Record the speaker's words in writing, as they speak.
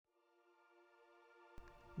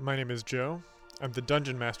My name is Joe. I'm the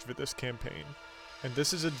Dungeon Master for this campaign, and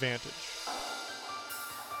this is Advantage.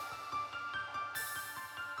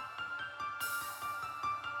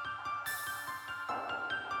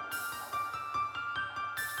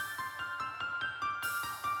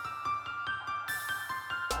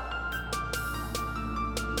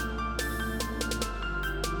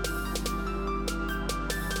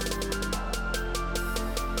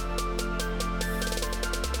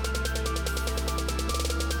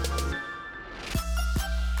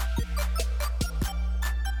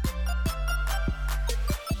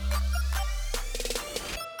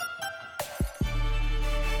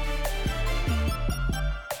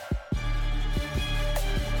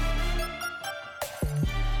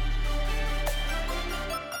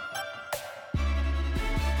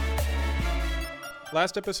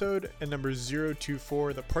 Last episode, in number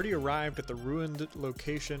 024, the party arrived at the ruined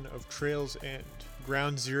location of Trail's End,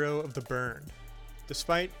 ground zero of the burn.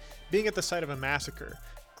 Despite being at the site of a massacre,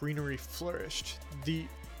 greenery flourished. The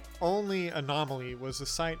only anomaly was the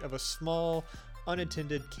sight of a small,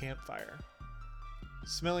 unattended campfire.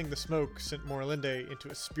 Smelling the smoke sent Morlinde into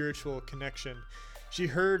a spiritual connection. She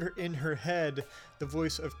heard in her head the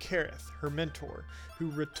voice of Kareth, her mentor, who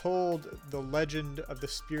retold the legend of the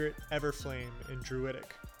spirit Everflame in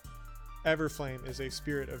Druidic. Everflame is a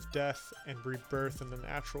spirit of death and rebirth in the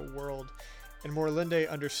natural world, and Morlinde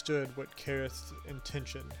understood what Kareth's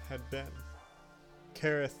intention had been.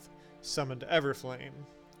 Kareth summoned Everflame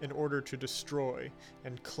in order to destroy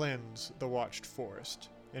and cleanse the Watched Forest,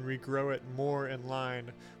 and regrow it more in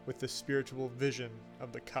line with the spiritual vision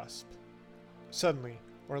of the cusp. Suddenly,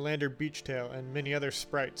 Orlander Beachtail and many other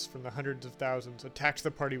sprites from the hundreds of thousands attacked the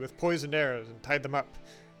party with poisoned arrows and tied them up.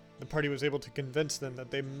 The party was able to convince them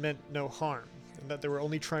that they meant no harm, and that they were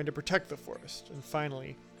only trying to protect the forest, and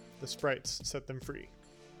finally, the sprites set them free.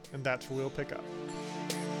 And that's where we'll pick up.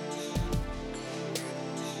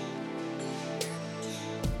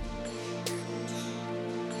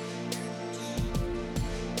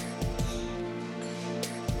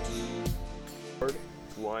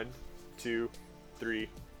 One, two, three,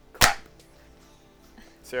 clap.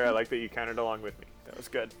 Sarah, I like that you counted along with me. That was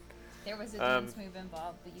good. There was a dance move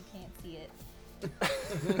involved, but you can't see it.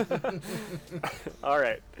 All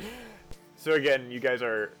right. So again, you guys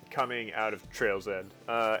are coming out of Trail's End.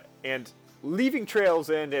 And leaving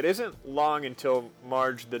Trail's End, it isn't long until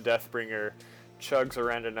Marge the Deathbringer chugs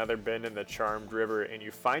around another bend in the Charmed River, and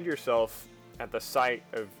you find yourself at the site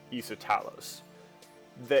of Issa Talos.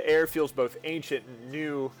 The air feels both ancient and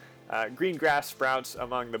new. Green grass sprouts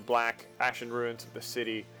among the black, ashen ruins of the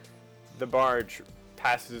city. The barge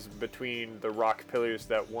passes between the rock pillars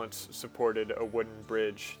that once supported a wooden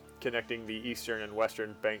bridge connecting the eastern and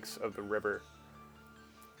western banks of the river.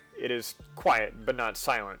 It is quiet, but not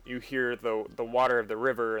silent. You hear the water of the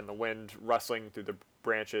river and the wind rustling through the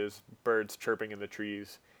branches, birds chirping in the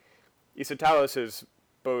trees. Issa Talos is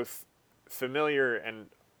both familiar and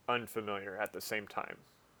unfamiliar at the same time.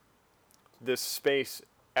 This space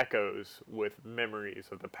echoes with memories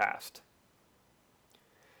of the past.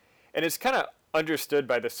 And it's kind of understood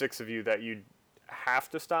by the six of you that you have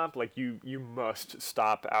to stop, like you must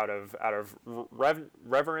stop out of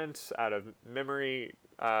reverence, out of memory,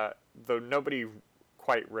 though nobody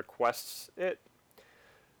quite requests it.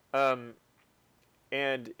 And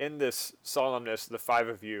in this solemnness, the five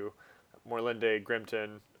of you, Morlinde,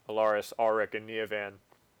 Grimton, Alaris, Ulrich, and Neovan,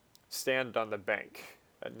 stand on the bank.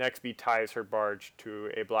 Nextby ties her barge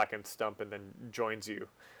to a blackened stump and then joins you,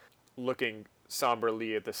 looking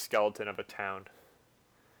somberly at the skeleton of a town.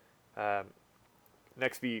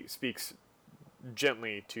 Nextby speaks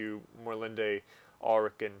gently to Morlinde,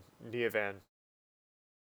 Ulrich, and Neovan.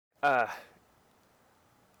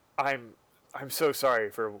 I'm so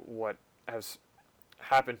sorry for what has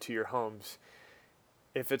happened to your homes.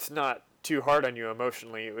 If it's not too hard on you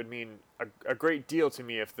emotionally, it would mean a great deal to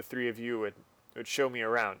me if the three of you would show me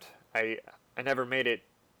around. I never made it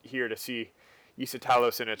here to see Issa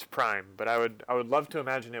Talos in its prime, but I would love to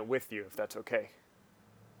imagine it with you if that's okay.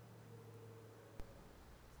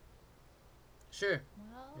 Sure.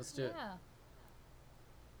 Well, Let's do it.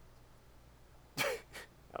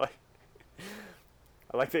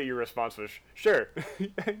 I like that your response was sure.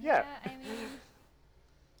 Yeah.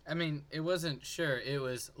 I mean, it wasn't sure, it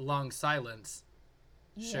was long silence.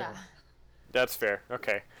 Sure. Yeah. That's fair.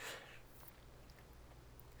 Okay.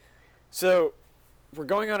 So, we're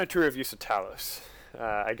going on a tour of Issa Talos,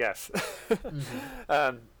 I guess.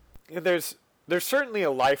 Mm-hmm. There's certainly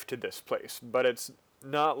a life to this place, but it's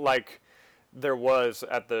not like there was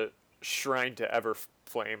at the shrine to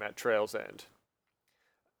Everflame at Trail's End.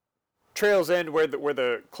 Trail's End, where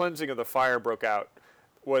the cleansing of the fire broke out,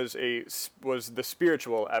 was the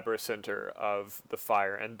spiritual epicenter of the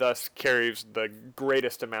fire, and thus carries the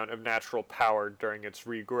greatest amount of natural power during its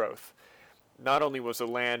regrowth. Not only was the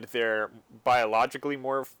land there biologically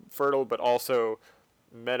more fertile, but also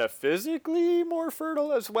metaphysically more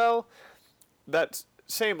fertile as well. That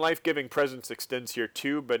same life-giving presence extends here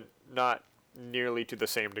too, but not nearly to the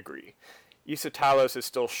same degree. Issa Talos is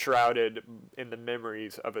still shrouded in the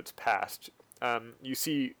memories of its past. You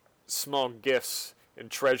see small gifts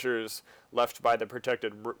and treasures left by the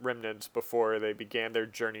protected remnants before they began their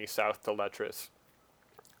journey south to Letras.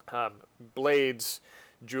 Blades,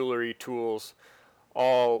 jewelry, tools,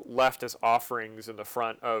 all left as offerings in the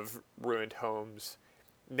front of ruined homes.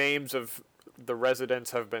 Names of the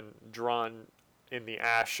residents have been drawn in the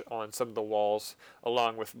ash on some of the walls,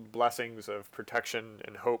 along with blessings of protection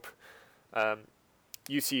and hope.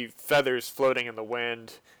 You see feathers floating in the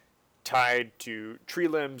wind, tied to tree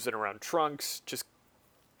limbs and around trunks, just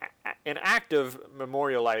an act of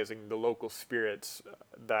memorializing the local spirits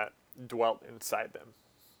that dwelt inside them.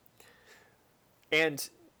 And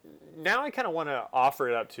now I kind of want to offer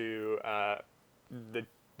it up to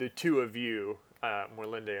the two of you,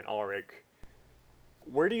 Morlinde and Ulrich.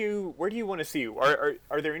 Where do you want to see?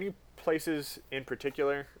 Are there any places in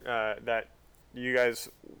particular that you guys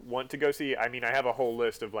want to go see? I mean, I have a whole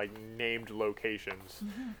list of like named locations,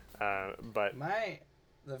 but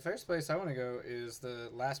the first place I want to go is the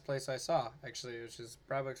last place I saw, actually, which is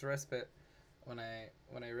Brabant's Respite, when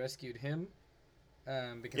I rescued him,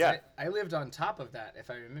 because I lived on top of that, if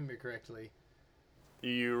I remember correctly.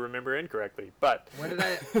 You remember incorrectly, but what did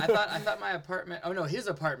I thought my apartment. Oh no, his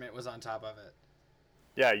apartment was on top of it.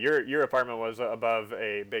 Yeah, your apartment was above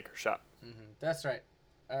a baker shop. Mm-hmm, that's right.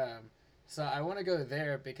 So I want to go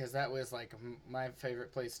there because that was like my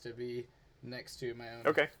favorite place to be next to my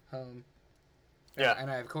own home. Yeah.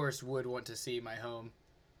 And I, of course, would want to see my home.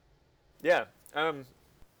 Yeah.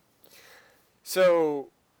 So,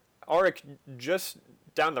 Ulrich, just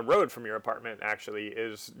down the road from your apartment, actually,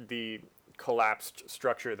 is the collapsed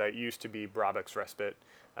structure that used to be Brabant's Respite,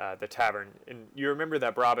 the tavern. And you remember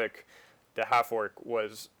that Brabant, the half-orc,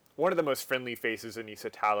 was one of the most friendly faces in Issa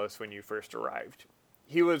Talos when you first arrived.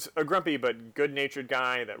 He was a grumpy but good-natured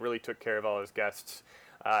guy that really took care of all his guests.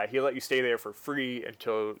 He let you stay there for free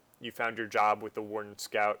until you found your job with the Warden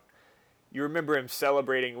Scout. You remember him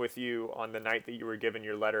celebrating with you on the night that you were given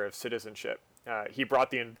your letter of citizenship. He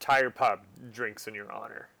brought the entire pub drinks in your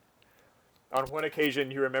honor. On one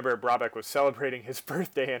occasion, you remember Brabant was celebrating his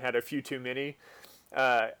birthday and had a few too many,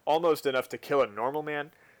 almost enough to kill a normal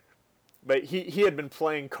man. But he had been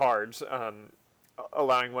playing cards,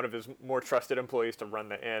 allowing one of his more trusted employees to run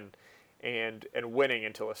the inn, and winning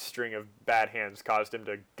until a string of bad hands caused him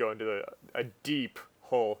to go into a deep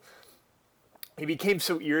hole. He became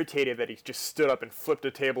so irritated that he just stood up and flipped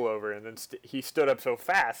a table over, and then he stood up so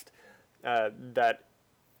fast that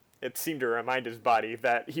it seemed to remind his body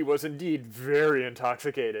that he was indeed very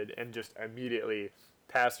intoxicated, and just immediately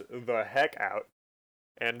passed the heck out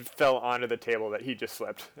and fell onto the table that he just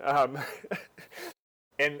flipped.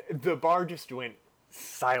 And the bar just went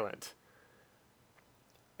silent.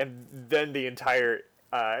 And then the entire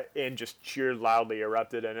inn just cheered loudly,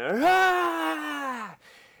 erupted, and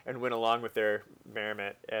and went along with their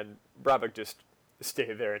merriment. And Brabant just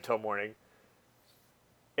stayed there until morning.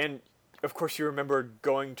 And of course, you remember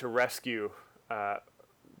going to rescue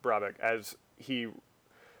Brabant as he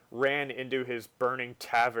ran into his burning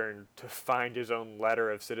tavern to find his own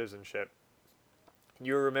letter of citizenship.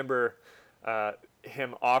 You remember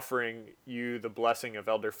him offering you the blessing of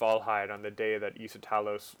Elder Fallhide on the day that Issa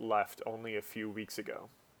Talos left only a few weeks ago,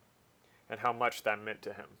 and how much that meant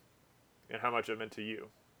to him, and how much it meant to you.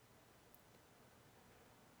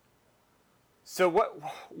 So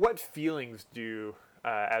what feelings do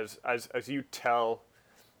as you tell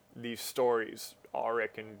these stories,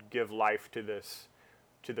 Ulrich, and give life to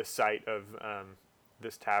the site of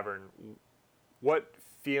this tavern? What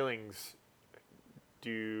feelings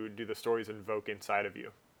do the stories invoke inside of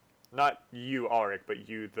you? Not you, Ulrich, but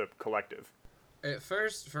you, the collective. At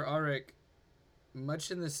first, for Ulrich, much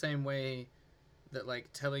in the same way that like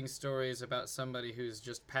telling stories about somebody who's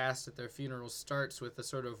just passed at their funeral starts with a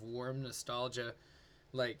sort of warm nostalgia,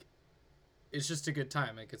 like it's just a good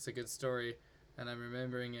time, like it's a good story and I'm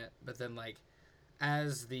remembering it. But then like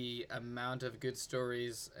as the amount of good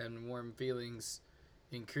stories and warm feelings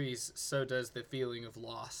increase, so does the feeling of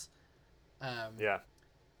loss.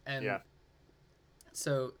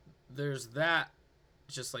 So there's that,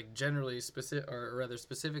 just like generally specific, or rather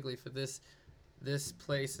specifically for this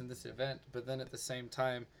place and this event. But then at the same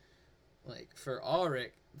time, like for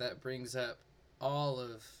Ulrich, that brings up all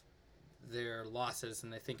of their losses,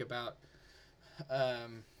 and they think about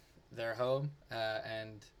their home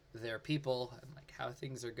and their people and like how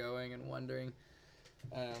things are going, and wondering.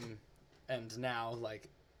 And now like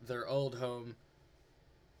their old home,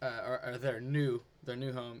 or their new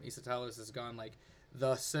home, Isatalos, is gone. Like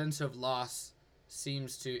the sense of loss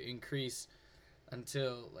seems to increase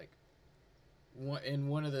until like in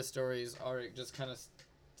one of the stories, Auric just kind of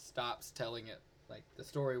stops telling it. Like the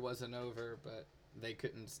story wasn't over, but they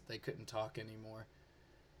couldn't talk anymore.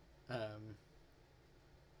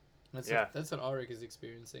 That's what Auric is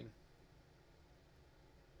experiencing.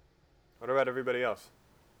 What about everybody else?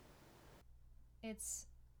 It's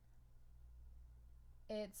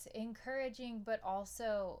encouraging, but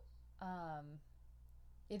also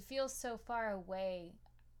it feels so far away,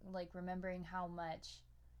 like remembering how much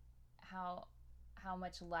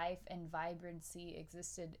life and vibrancy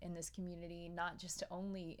existed in this community, not just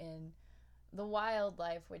only in the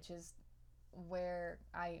wildlife, which is where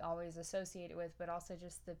I always associate it with, but also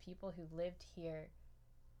just the people who lived here.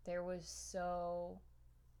 There was so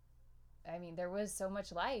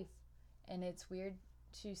much life, and it's weird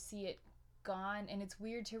to see it gone, and it's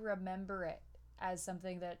weird to remember it as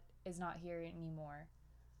something that is not here anymore.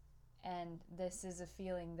 And this is a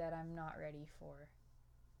feeling that I'm not ready for.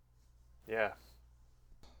 Yeah.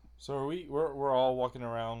 So we're all walking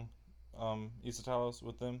around Isatalos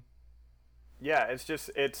with them? Yeah, the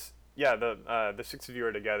six of you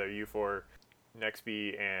are together, you four,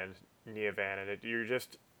 Nexby and Neovan, and you're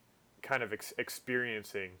just kind of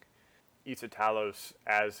experiencing Isatalos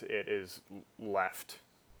as it is left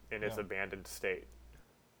in its abandoned state.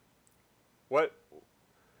 What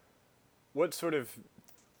sort of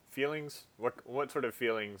feelings? What sort of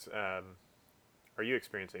feelings are you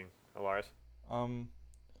experiencing, Alaris?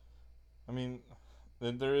 I mean,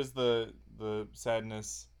 there is the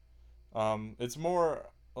sadness. It's more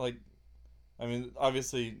like, I mean,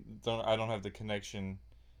 obviously, I don't have the connection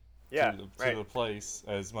to the place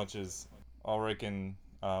as much as Ulrich and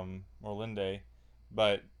Morlinde,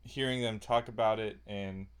 but hearing them talk about it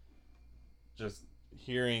and just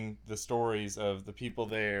hearing the stories of the people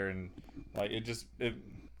there, and like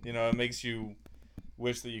it makes you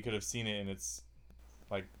wish that you could have seen it in its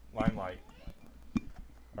like limelight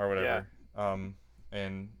or whatever.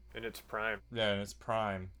 And in its prime. Yeah, in its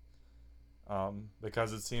prime.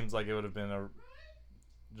 Because it seems like it would have been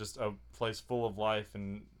just a place full of life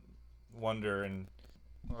and wonder, and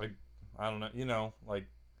like I don't know, like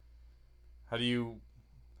how do you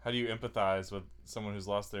empathize with someone who's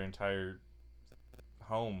lost their entire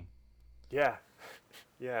home? Yeah.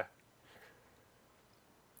 Yeah.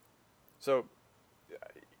 So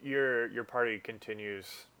your party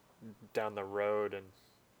continues down the road, and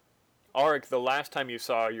Auric, the last time you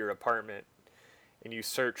saw your apartment and you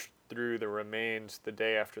searched through the remains the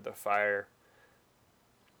day after the fire,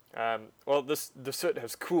 the soot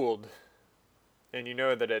has cooled, and you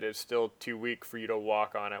know that it is still too weak for you to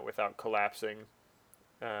walk on it without collapsing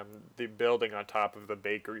the building on top of the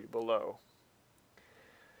bakery below.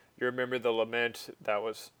 You remember the lament that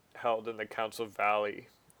was held in the Council Valley,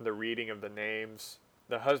 the reading of the names,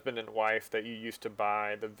 the husband and wife that you used to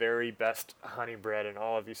buy the very best honey bread in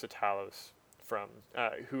all of Isatalos from,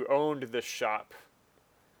 who owned this shop,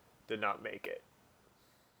 did not make it.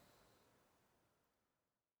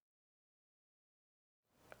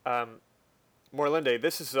 Morlinde,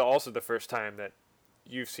 this is also the first time that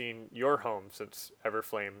you've seen your home since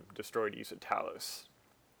Everflame destroyed Isatalos.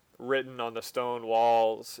 Written on the stone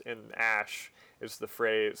walls in ash is the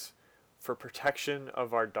phrase, "For protection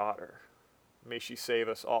of our daughter, may she save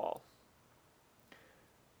us all."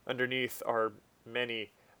 Underneath are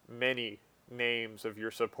many, many names of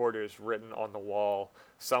your supporters written on the wall,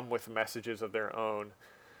 some with messages of their own.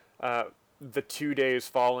 The 2 days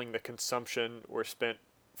following the consumption were spent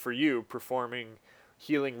for you performing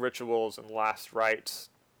healing rituals and last rites,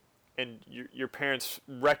 and your parents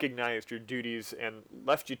recognized your duties and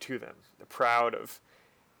left you to them, proud of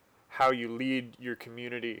how you lead your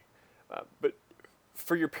community. But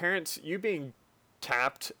for your parents, you being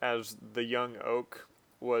tapped as the young oak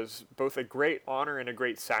was both a great honor and a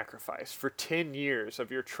great sacrifice. For 10 years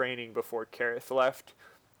of your training before Kareth left,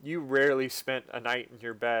 you rarely spent a night in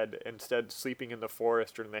your bed, instead sleeping in the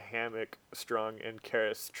forest or in the hammock strung in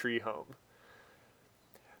Kareth's tree home.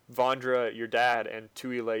 Vondra, your dad, and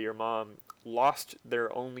Tuile, your mom, lost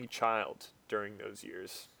their only child during those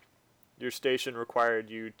years. Your station required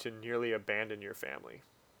you to nearly abandon your family.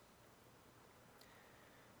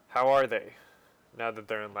 How are they, now that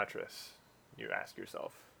they're in Letras? You ask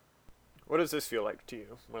yourself. What does this feel like to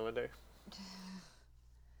you, Morlinde?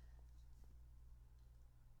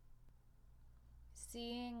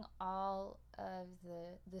 seeing all of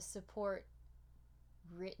the support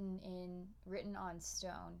written on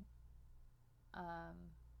stone,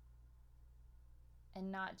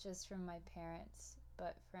 and not just from my parents,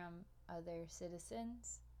 but from other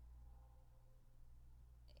citizens.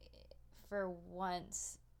 For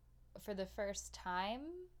once, for the first time,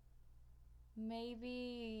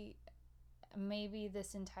 maybe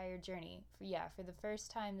this entire journey, for the first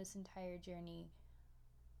time this entire journey,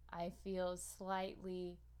 I feel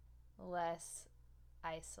slightly less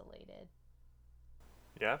isolated.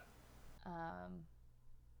 Yeah.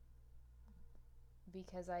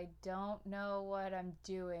 Because I don't know what I'm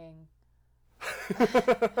doing.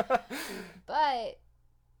 But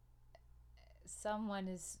someone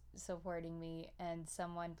is supporting me, and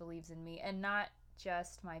someone believes in me, and not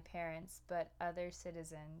just my parents, but other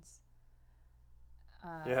citizens.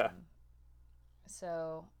 Yeah.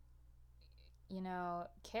 So,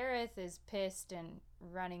 Kareth is pissed and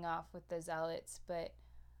running off with the zealots, but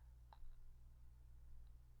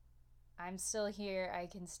I'm still here. I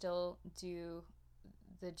can still do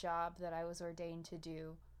the job that I was ordained to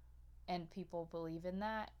do, and people believe in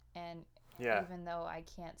that. And even though I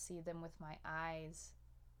can't see them with my eyes,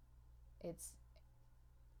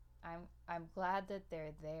 I'm glad that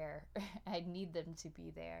they're there. I need them to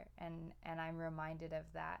be there, and I'm reminded of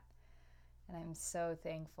that, and I'm so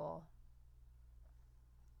thankful.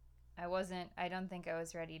 I don't think I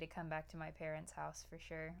was ready to come back to my parents' house, for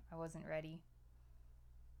sure. I wasn't ready.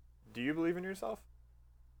 Do you believe in yourself?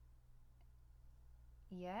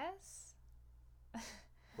 Yes.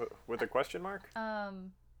 With a question mark?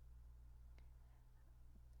 I'm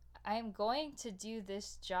going to do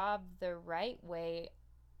this job the right way.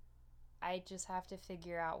 I just have to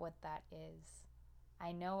figure out what that is.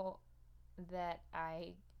 I know that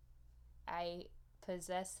I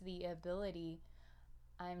possess the ability.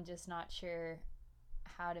 I'm just not sure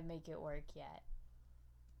how to make it work yet.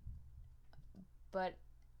 But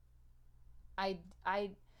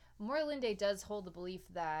Morlinde does hold the belief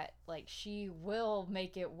that, like, she will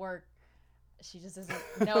make it work. She just doesn't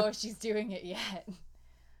know if she's doing it yet.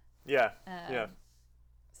 Yeah.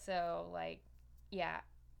 So, like,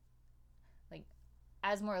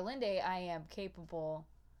 as Morlinde, I am capable,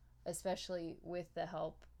 especially with the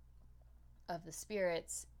help of the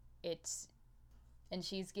spirits. And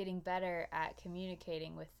she's getting better at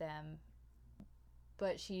communicating with them.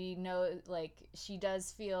 But she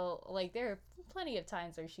does feel like there are plenty of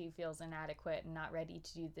times where she feels inadequate and not ready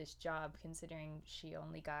to do this job, considering she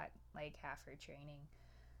only got like half her training.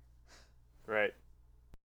 Right.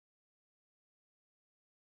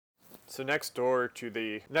 So next to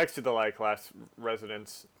the Lyclas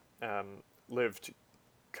residence lived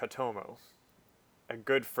Katomo, a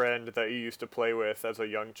good friend that you used to play with as a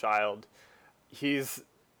young child. He's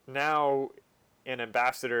now an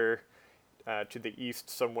ambassador to the east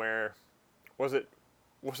somewhere. Was it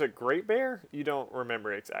Great Bear? You don't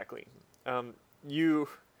remember exactly. You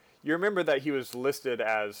remember that he was listed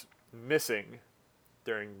as missing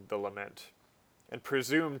during the lament, and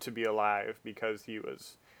presumed to be alive because he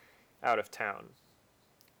was out of town.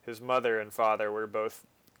 His mother and father were both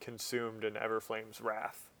consumed in Everflame's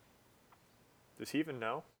wrath. Does he even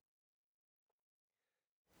know?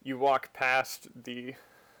 You walk past the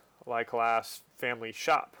Lyclas family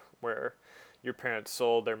shop where your parents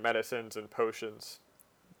sold their medicines and potions.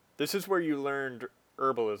 This is where you learned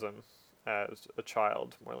herbalism as a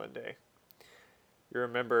child, Morlinde. You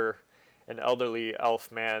remember an elderly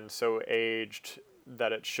elf man so aged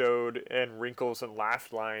that it showed in wrinkles and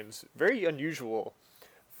laugh lines, very unusual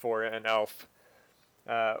for an elf.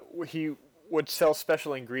 He would sell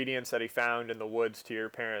special ingredients that he found in the woods to your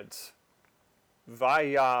parents.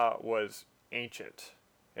 Vaya was ancient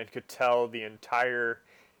and could tell the entire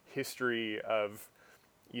history of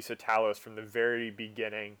Issa Talos from the very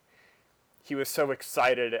beginning. He was so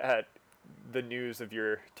excited at the news of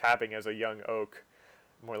your tapping as a young oak,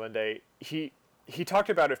 Morlinde. He talked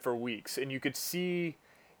about it for weeks, and you could see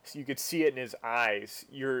it in his eyes.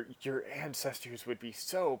 Your ancestors would be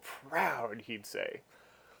so proud, he'd say.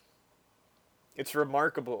 It's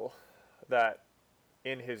remarkable that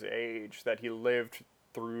in his age that he lived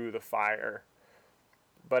through the fire,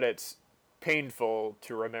 but it's painful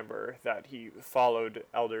to remember that he followed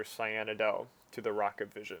Elder Cyanidel to the Rock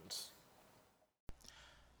of Visions.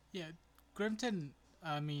 Yeah, Grimton,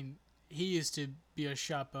 I mean, he used to be a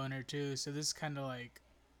shop owner too, so this kind of like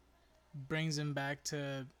brings him back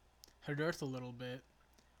to Herdurth a little bit.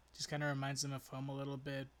 Just kind of reminds him of home a little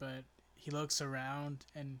bit, but he looks around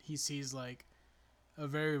and he sees like a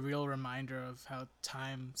very real reminder of how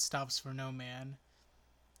time stops for no man.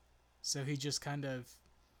 So he just kind of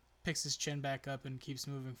picks his chin back up and keeps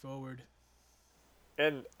moving forward.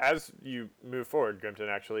 And as you move forward, Grimton,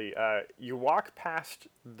 actually, you walk past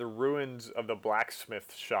the ruins of the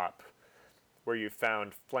blacksmith shop where you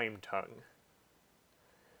found Flame Tongue.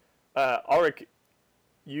 Ulrich,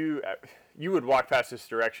 you would walk past this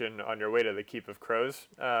direction on your way to the Keep of Crows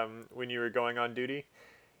when you were going on duty,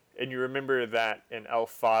 and you remember that an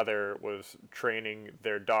elf father was training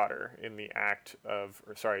their daughter in the art of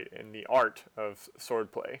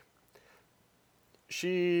swordplay.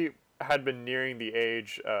 She had been nearing the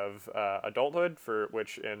age of adulthood, for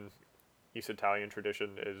which in East Italian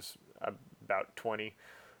tradition is about 20,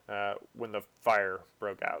 when the fire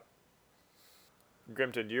broke out.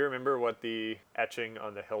 Grimton, do you remember what the etching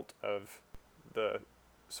on the hilt of the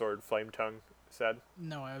sword Flame Tongue said?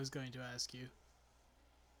 No, I was going to ask you.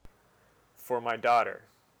 For my daughter,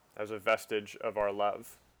 as a vestige of our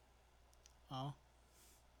love. Oh.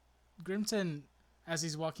 Grimton, as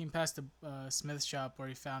he's walking past the smith shop where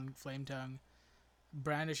he found Flame Tongue,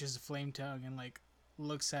 brandishes Flame Tongue and like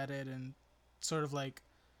looks at it and sort of like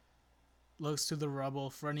looks to the rubble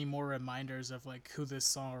for any more reminders of like who this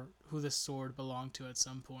sword belonged to at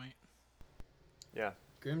some point. Yeah.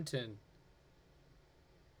 Grimton,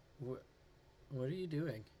 what are you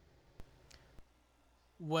doing?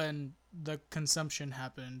 When the consumption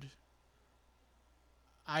happened,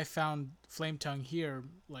 I found Flame Tongue here,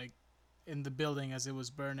 like in the building as it was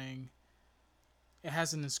burning. It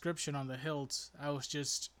has an inscription on the hilt. I was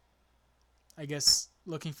just, I guess,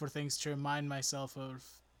 looking for things to remind myself of,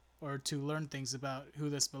 or to learn things about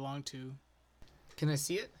who this belonged to. Can I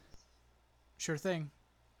see it? Sure thing.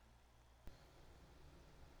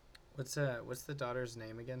 What's the daughter's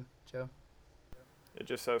name again, Joe? It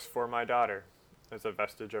just says, for my daughter, as a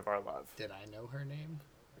vestige of our love. Did I know her name?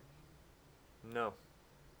 No.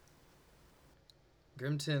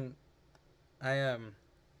 Grimton, I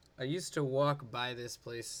used to walk by this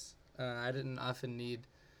place. I didn't often need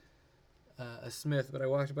a smith, but I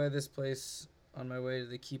walked by this place on my way to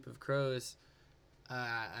the Keep of Crows,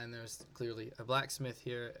 and there's clearly a blacksmith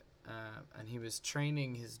here, and he was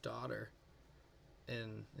training his daughter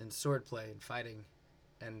in swordplay and fighting,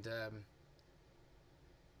 and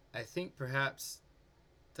I think perhaps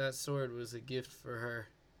that sword was a gift for her.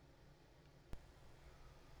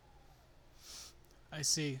 I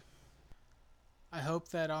see. I hope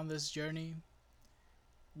that on this journey,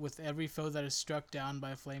 with every foe that is struck down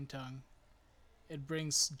by Flame Tongue, it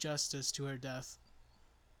brings justice to her death.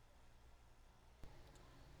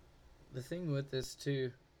 The thing with this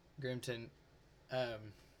too, Grimton, I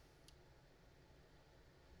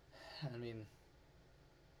mean,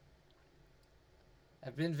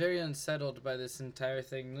 I've been very unsettled by this entire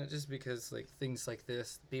thing, not just because like things like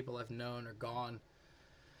this, the people I've known are gone,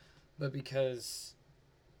 but because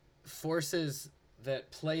forces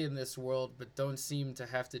that play in this world but don't seem to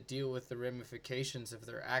have to deal with the ramifications of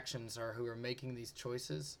their actions are who are making these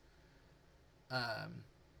choices.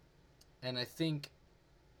 And I think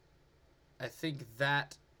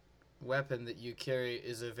that weapon that you carry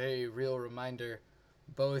is a very real reminder,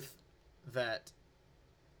 both that,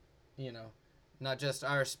 you know, not just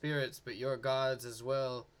our spirits but your gods as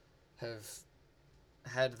well have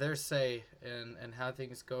had their say in how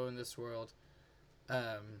things go in this world.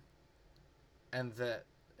 And that,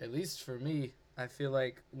 at least for me, I feel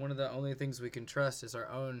like one of the only things we can trust is our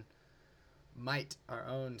own might, our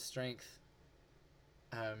own strength.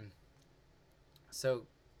 So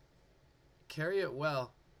carry it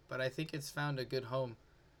well, but I think it's found a good home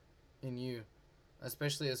in you,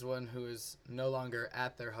 especially as one who is no longer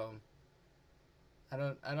at their home. I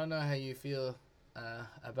don't know how you feel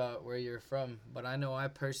about where you're from, but I know I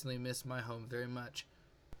personally miss my home very much.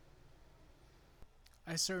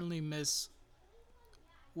 I certainly miss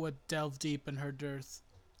what Delve Deep and Her Dearth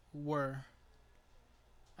were.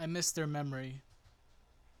 I miss their memory.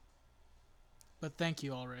 But thank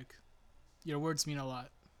you, Ulrich. Your words mean a lot.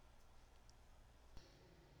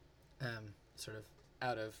 Sort of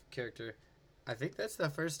out of character, I think that's the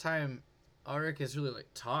first time Ulrich has really like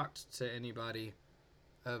talked to anybody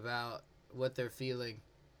about what they're feeling.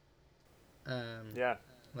 Yeah.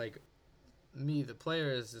 Like, me, the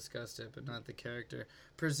player, has discussed it, but not the character.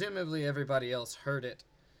 Presumably everybody else heard it,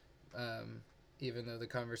 even though the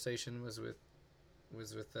conversation was with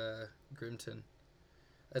Grimton.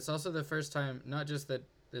 It's also the first time, not just that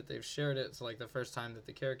they've shared it, it's like the first time that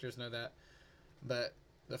the characters know that, but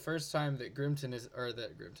the first time that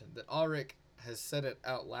that Ulrich has said it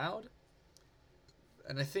out loud.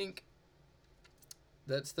 And I think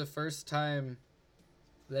that's the first time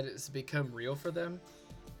that it's become real for them.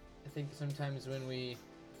 I think sometimes when we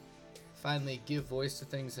finally give voice to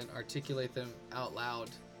things and articulate them out loud,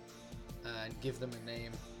 and give them a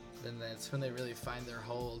name, then that's when they really find their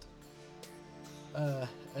hold.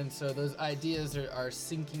 And so those ideas are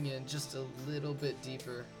sinking in just a little bit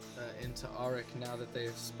deeper into Auric now that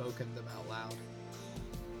they've spoken them out loud.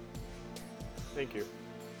 Thank you.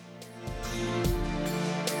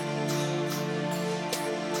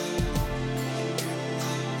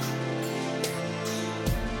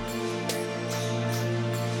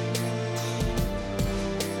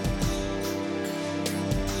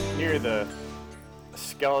 Near the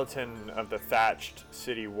skeleton of the thatched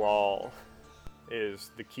city wall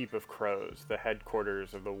is the Keep of Crows, the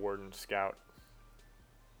headquarters of the Warden Scout.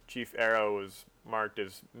 Chief Arrow was marked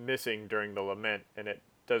as missing during the lament, and it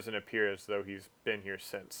doesn't appear as though he's been here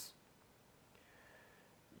since.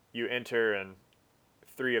 You enter, and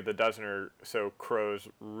 3 of the dozen or so crows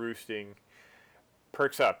roosting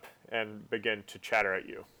perks up and begin to chatter at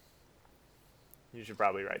you. You should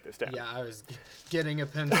probably write this down. Yeah, I was getting a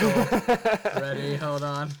pencil ready. Hold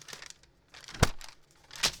on.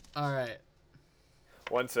 All right.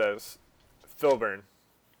 One says, Filburn,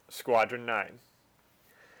 Squadron 9.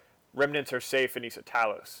 Remnants are safe in East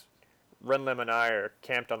Talos. Renlim and I are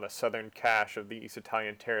camped on the southern cache of the East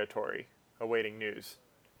Italian territory, awaiting news.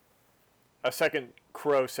 A second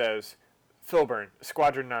crow says, Filburn,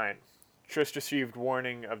 Squadron 9. Trist received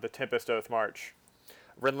warning of the Tempest Oath March.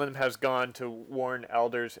 Renlim has gone to warn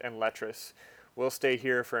elders and Letras. We'll stay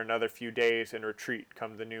here for another few days and retreat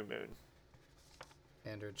come the new moon.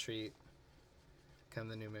 And retreat come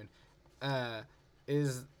the new moon.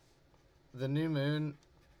 Is the new moon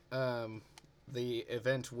the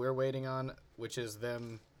event we're waiting on, which is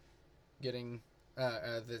them getting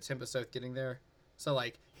the Tempest Oath getting there? So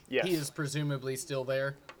like, yes. He is presumably still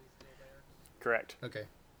there. Correct. Okay.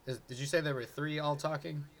 Did you say there were 3 all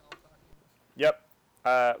talking? Yep.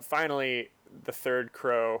 Finally, the third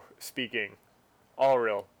crow speaking.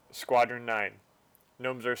 Allreal, Squadron 9.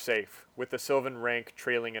 Gnomes are safe, with the Sylvan rank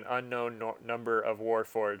trailing an unknown number of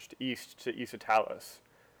Warforged east to East Talos.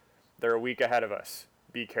 They're a week ahead of us.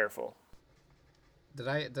 Be careful. Did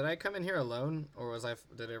I come in here alone, or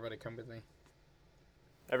did everybody come with me?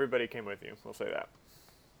 Everybody came with you, we'll say that.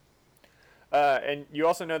 And you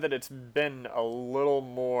also know that it's been a little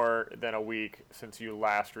more than a week since you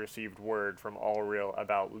last received word from Allreal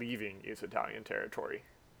about leaving East Italian territory.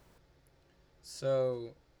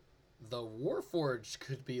 So, the Warforged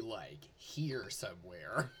could be, like, here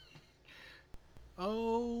somewhere.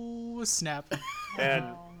 Oh, snap.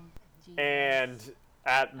 And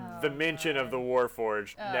at the mention of the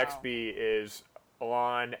Warforged, Nextby is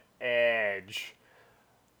on edge.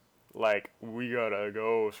 Like, we gotta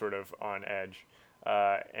go, sort of on edge.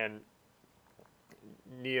 And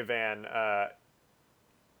Neovan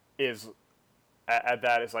is, at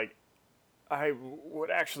that, is like, I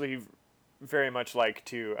would actually very much like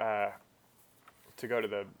to go to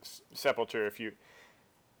the sepulcher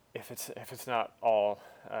if it's not all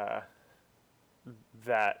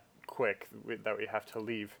that quick that we have to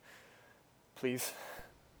leave. Please.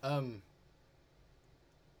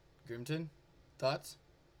 Grimton, thoughts?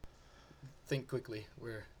 Think quickly.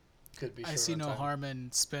 Could be. I see no harm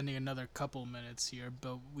in spending another couple minutes here,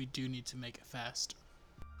 but we do need to make it fast.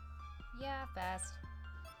 Yeah, fast.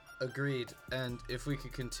 Agreed. And if we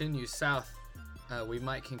could continue south, we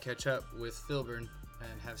can catch up with Filburn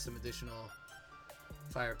and have some additional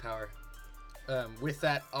firepower. With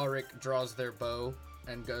that, Auric draws their bow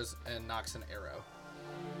and goes and knocks an arrow.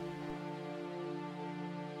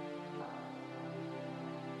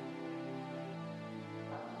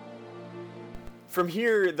 From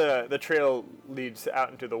here, the trail leads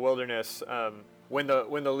out into the wilderness. When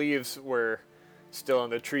the leaves were still in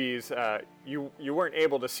the trees, you weren't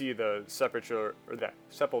able to see the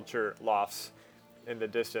sepulcher lofts in the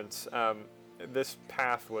distance. This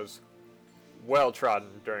path was well trodden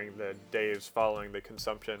during the days following the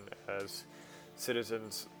consumption, as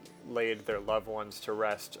citizens laid their loved ones to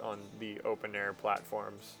rest on the open air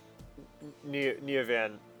platforms.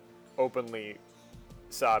 Neovan, openly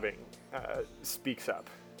sobbing, speaks up.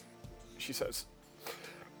 She says,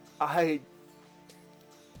 I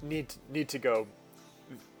need to go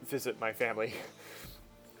visit my family.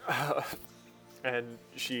 And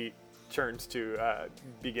she turns to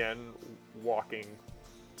begin walking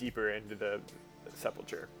deeper into the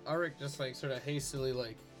sepulcher. Auric just sort of hastily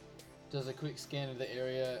does a quick scan of the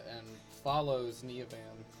area and follows Neovan.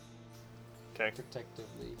 Okay.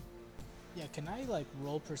 Protectively. Yeah, can I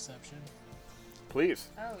roll perception? Please.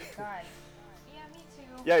 Oh God. Yeah, me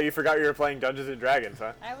too. Yeah, you forgot you were playing Dungeons and Dragons,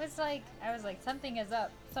 huh? I was like, something is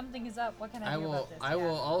up. Something is up. What can I do about this? I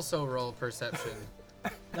will also roll perception.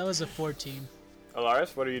 That was a 14.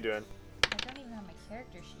 Alaris, what are you doing? I don't even have my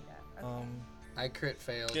character sheet up. I crit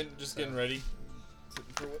failed. Getting ready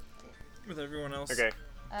with everyone else. Okay.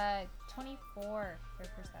 24 for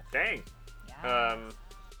perception. Dang. Yeah.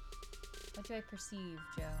 What do I perceive,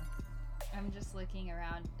 Joe? I'm just looking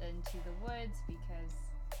around into the woods because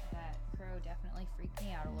that crow definitely freaked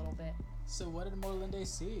me out a little bit. So what did Morlinde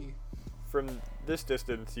see? From this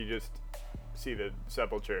distance, you just see the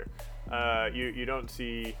sepulcher. You don't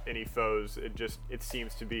see any foes. It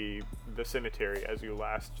seems to be the cemetery as you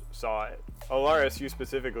last saw it. Alaris, you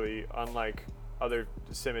specifically, unlike other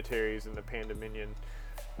cemeteries in the Pandominion,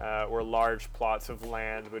 where large plots of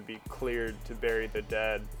land would be cleared to bury the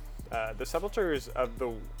dead, the sepulchers of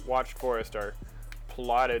the Watched Forest are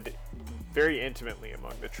plotted very intimately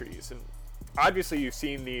among the trees. And obviously you've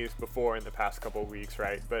seen these before in the past couple of weeks,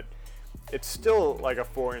 right? But it's still like a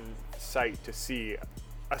foreign sight to see,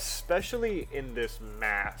 especially in this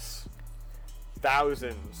mass.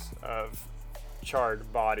 Thousands of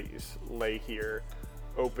charred bodies lay here,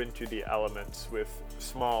 open to the elements, with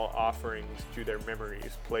small offerings to their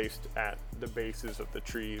memories placed at the bases of the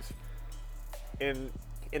trees. In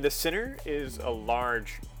the center is a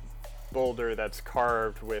large boulder that's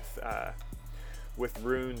carved with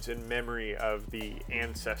runes in memory of the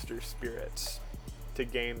ancestor spirits to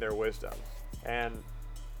gain their wisdom. And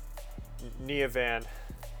Neovan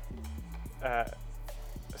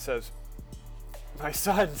says, "My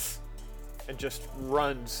sons!" and just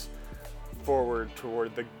runs forward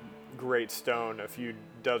toward the great stone a few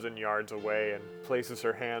dozen yards away and places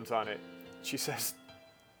her hands on it. She says,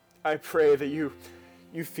 "I pray that you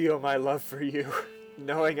feel my love for you,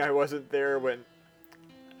 knowing I wasn't there when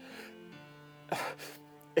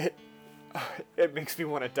it makes me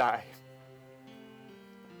want to die.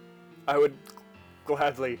 I would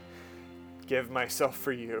gladly give myself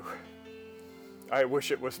for you. I wish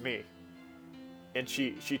it was me." And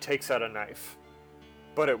she takes out a knife,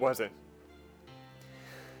 but it wasn't.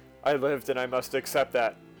 "I lived and I must accept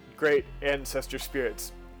that. Great ancestor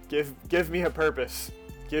spirits, give me a purpose,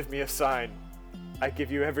 give me a sign. I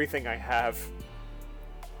give you everything I have."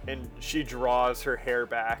 And she draws her hair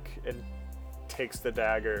back and takes the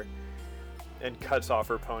dagger and cuts off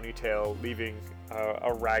her ponytail, leaving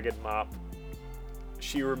a ragged mop.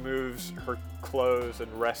 She removes her clothes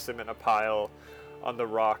and rests them in a pile on the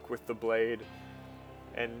rock with the blade,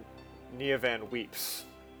 and Neovan weeps.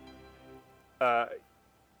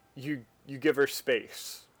 You give her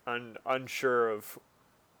space, unsure of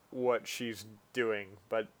what she's doing,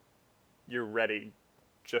 but you're ready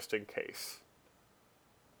just in case.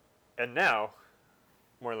 And now,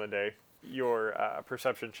 Morlinde, your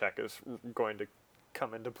perception check is going to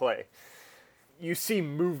come into play. You see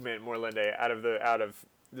movement, Morlinde, out of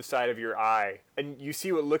the side of your eye, and you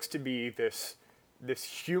see what looks to be this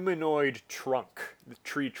humanoid trunk, the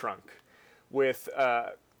tree trunk, with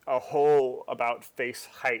a hole about face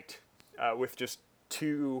height, with just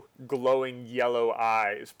two glowing yellow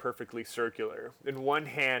eyes, perfectly circular. In one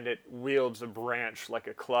hand, it wields a branch like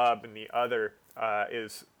a club, and the other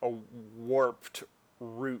is a warped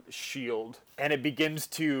root shield, and it begins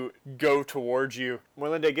to go towards you.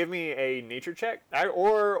 Morlinde, give me a nature check,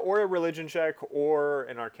 or a religion check, or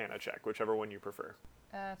an arcana check, whichever one you prefer.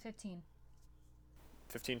 15.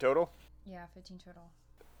 15 total? Yeah, 15 total.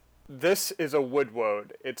 This is a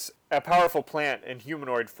woodwode. It's a powerful plant in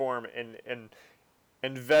humanoid form and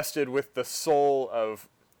invested with the soul of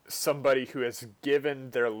somebody who has given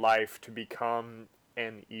their life to become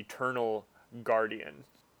an eternal guardian.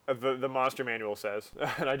 The monster manual says,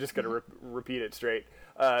 and I just got to repeat it straight.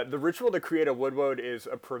 The ritual to create a woodwode is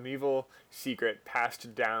a primeval secret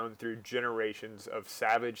passed down through generations of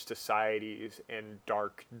savage societies and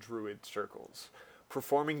dark druid circles.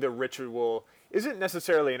 Performing the ritual isn't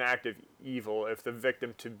necessarily an act of evil if the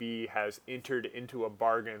victim-to-be has entered into a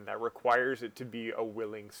bargain that requires it to be a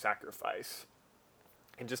willing sacrifice.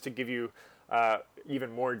 And just to give you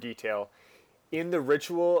even more detail, in the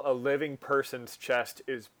ritual, a living person's chest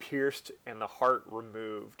is pierced and the heart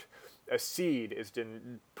removed. A seed is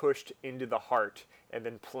then pushed into the heart and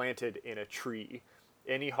then planted in a tree.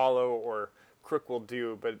 Any hollow or crook will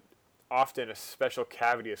do, but often a special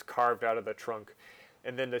cavity is carved out of the trunk,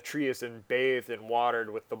 and then the tree is then bathed and watered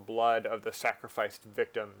with the blood of the sacrificed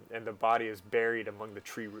victim, and the body is buried among the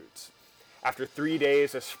tree roots. After 3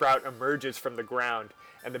 days, a sprout emerges from the ground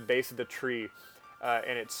and the base of the tree,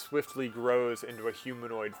 and it swiftly grows into a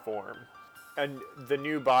humanoid form. And the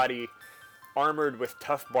new body, armored with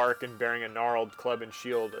tough bark and bearing a gnarled club and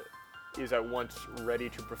shield, is at once ready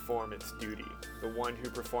to perform its duty. The one who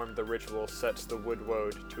performed the ritual sets the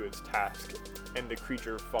woodwode to its task, and the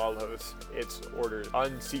creature follows its orders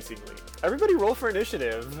unceasingly. Everybody roll for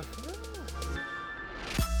initiative.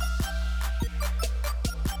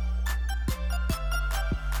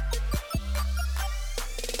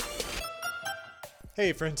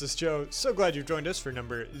 Hey friends, it's Joe. So glad you've joined us for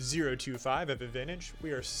number 025 of Advantage.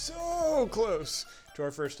 We are so close to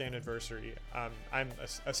our first anniversary. I'm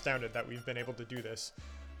astounded that we've been able to do this.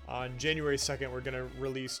 On January 2nd, we're going to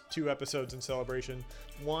release 2 episodes in celebration.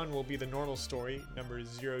 One will be the normal story, number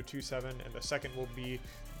 027, and the second will be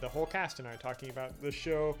the whole cast and I talking about the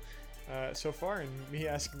show so far, and me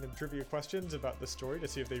asking them trivia questions about the story to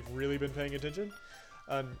see if they've really been paying attention.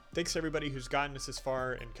 Thanks to everybody who's gotten us this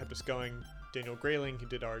far and kept us going. Daniel Grayling, who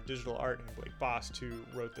did our digital art, and Blake Bost, who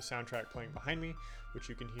wrote the soundtrack playing behind me, which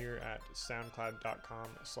you can hear at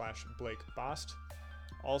soundcloud.com/BlakeBost.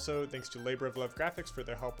 Also, thanks to Labor of Love Graphics for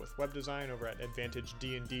their help with web design over at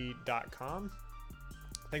AdvantageDND.com.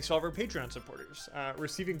 Thanks to all of our Patreon supporters.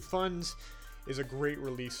 Receiving funds is a great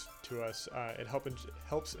release to us. It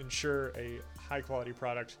helps ensure a high-quality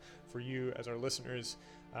product for you as our listeners.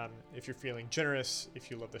 If you're feeling generous,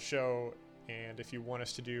 if you love the show, and if you want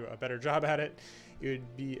us to do a better job at it, it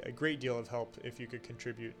would be a great deal of help if you could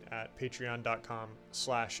contribute at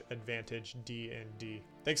patreon.com/AdvantageDND.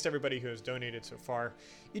 Thanks to everybody who has donated so far.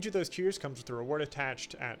 Each of those tiers comes with a reward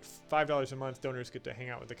attached. At $5 a month, donors get to hang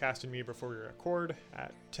out with the cast and me before we record.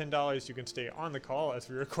 At $10, you can stay on the call as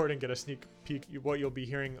we record and get a sneak peek at what you'll be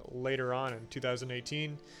hearing later on in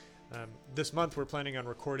 2018. This month, we're planning on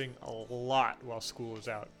recording a lot while school is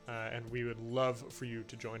out, and we would love for you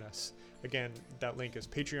to join us. Again, that link is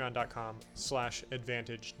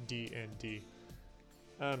patreon.com/AdvantageDND.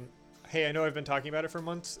 Hey, I know I've been talking about it for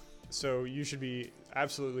months, so you should be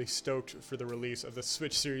absolutely stoked for the release of the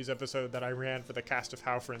Switch Series episode that I ran for the cast of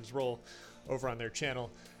How Friends Roll over on their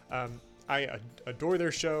channel. I adore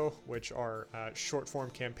their show, which are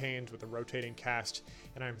short-form campaigns with a rotating cast,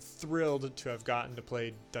 and I'm thrilled to have gotten to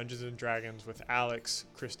play Dungeons & Dragons with Alex,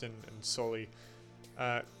 Kristen, and Sully.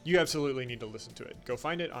 You absolutely need to listen to it. Go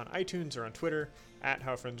find it on iTunes or on Twitter, at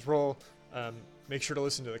How Friends Roll. Make sure to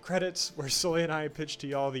listen to the credits, where Sully and I pitched to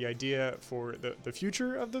y'all the idea for the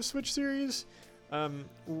future of the Switch series.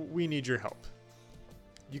 We need your help.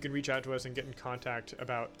 You can reach out to us and get in contact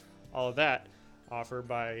about all of that offer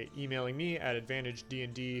by emailing me at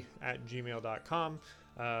advantagednd@gmail.com.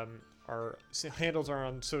 Our handles are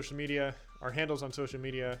on social media. Our handles on social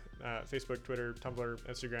media, Facebook, Twitter, Tumblr,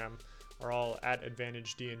 Instagram, are all at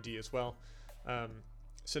AdvantageDND as well.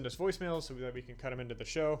 Send us voicemails so that we can cut them into the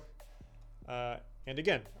show. And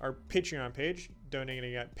again, our Patreon page,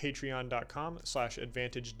 donating at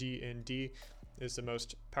patreon.com/AdvantageDND, is the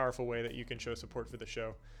most powerful way that you can show support for the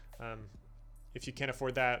show. If you can't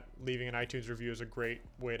afford that, leaving an iTunes review is a great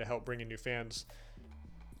way to help bring in new fans.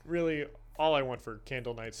 Really, all I want for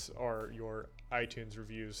Candle Nights are your iTunes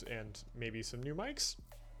reviews and maybe some new mics.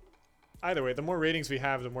 Either way, the more ratings we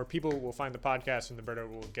have, the more people will find the podcast and the better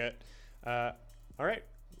we'll get. All right,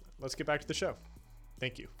 let's get back to the show.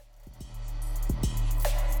 Thank you.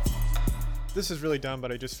 This is really dumb, but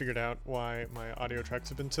I just figured out why my audio tracks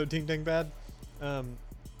have been so ding-dang bad.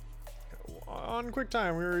 On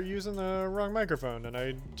QuickTime, we were using the wrong microphone, and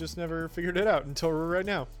I just never figured it out until right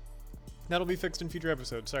now. That'll be fixed in future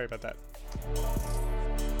episodes. Sorry about that. Do you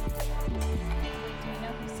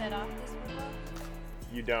know who set off this remote?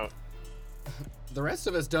 You don't. The rest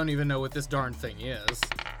of us don't even know what this darn thing is.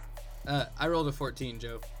 I rolled a 14,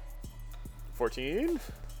 Joe. 14?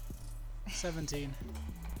 17.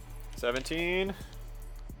 17?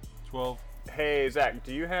 12. Hey, Zach,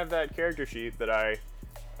 do you have that character sheet that I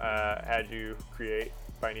had you create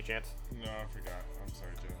by any chance? No, I forgot. I'm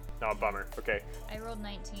sorry, Joe. No, bummer. Okay. I rolled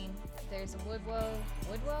 19. There's a Woodwoe.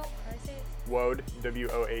 Woodwoe? Did I say it? Woad,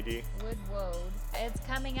 W-O-A-D. Woodwoe. It's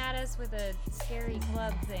coming at us with a scary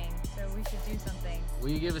club thing, so we should do something. Will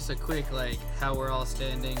you give us a quick, how we're all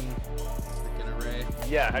standing, like an array?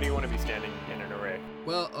 Yeah, how do you want to be standing in an array?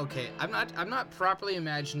 Well, okay, I'm not properly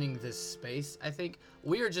imagining this space. I think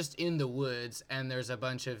we are just in the woods, and there's a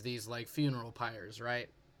bunch of these, funeral pyres, right?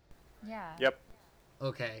 Yeah. Yep.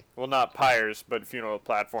 Okay. Well, not pyres, but funeral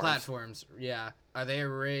platforms. Platforms, yeah. Are they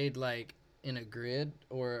arrayed, in a grid,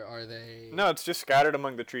 or are they... No, it's just scattered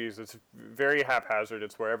among the trees. It's very haphazard.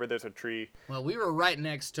 It's wherever there's a tree. Well, we were right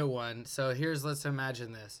next to one, so let's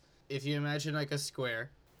imagine this. If you imagine, a square.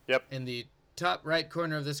 Yep. In the top right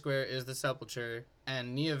corner of the square is the sepulcher,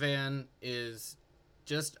 and Neovan is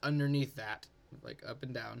just underneath that, up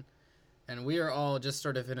and down. And we are all just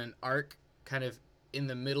sort of in an arc, kind of in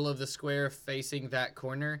the middle of the square facing that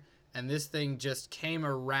corner, and this thing just came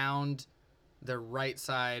around the right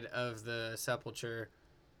side of the sepulcher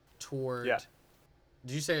toward... Yeah.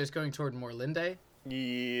 Did you say it was going toward Morlinde?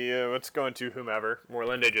 Yeah, let's go into whomever.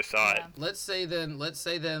 Morlinde just saw it. Let's say then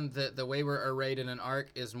that the way we're arrayed in an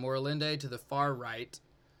arc is Morlinde to the far right,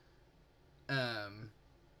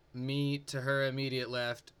 me to her immediate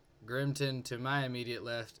left, Grimton to my immediate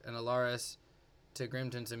left, and Alaris to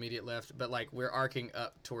Grimton's immediate left. But like we're arcing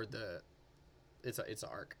up toward the. It's an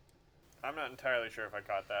arc. I'm not entirely sure if I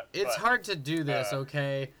caught that. It's hard to do this.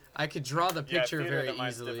 Okay, I could draw the picture very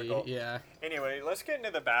easily. Difficult. Yeah. Anyway, let's get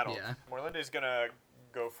into the battle. Yeah. Morlinda's gonna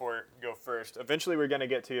go first. Eventually, we're gonna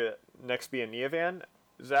get to next be a Neovan.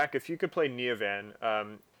 Zach, if you could play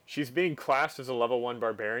Neovan, she's being classed as a level 1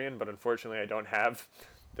 barbarian, but unfortunately, I don't have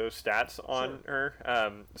those stats on her.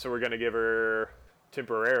 So we're gonna give her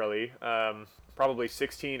temporarily probably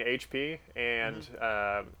 16 HP and.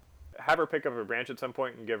 Have her pick up a branch at some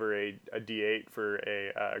point and give her a D8 for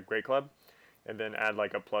a Great Club, and then add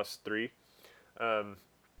like a +3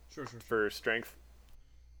 for strength.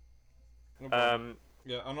 No problem.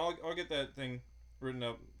 Yeah, and I'll get that thing written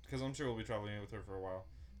up because I'm sure we'll be traveling with her for a while.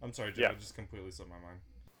 I'm sorry, Joe, I just completely slipped my mind.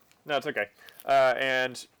 No, it's okay.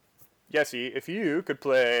 And Yessie, if you could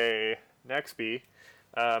play Nextby,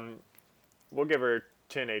 we'll give her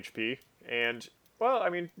 10 HP, and well, I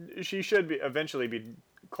mean, she should eventually be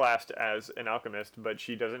classed as an alchemist, but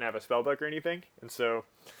she doesn't have a spellbook or anything, and so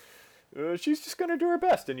she's just gonna do her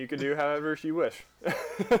best, and you can do however she wish.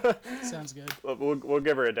 Sounds good. We'll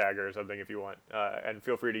give her a dagger or something if you want, and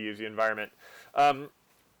feel free to use the environment.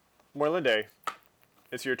 Morlinde,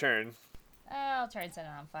 it's your turn. I'll try and set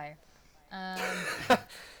it on fire.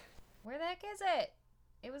 Where the heck is it?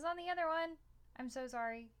 It was on the other one. I'm so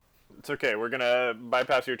sorry. It's okay. We're gonna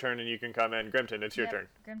bypass your turn, and you can come in. Grimton, it's your turn.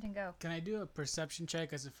 Grimton, go. Can I do a perception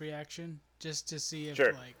check as a free action, just to see if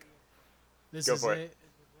like this go is for it?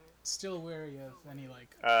 Still wary of any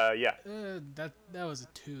like. Yeah. That was a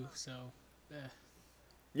 2, so.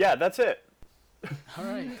 Yeah, that's it. All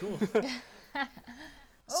right, cool.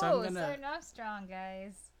 So starting off strong,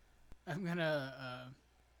 guys. I'm gonna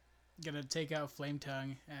take out Flame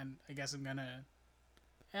Tongue, and I guess I'm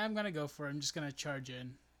gonna go for it. I'm just gonna charge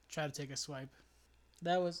in. Try to take a swipe.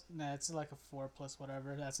 It's like a 4 plus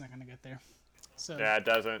whatever. That's not gonna get there. So yeah, it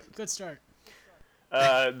doesn't. Good start.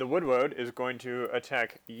 The Woodwode is going to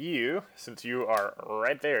attack you since you are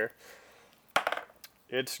right there.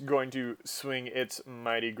 It's going to swing its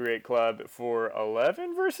mighty great club for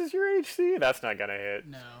 11 versus your HC. That's not gonna hit.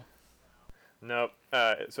 No. Nope.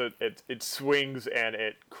 So it swings and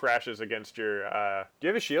it crashes against your. Do you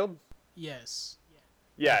have a shield? Yes.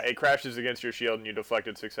 Yeah, it crashes against your shield and you deflect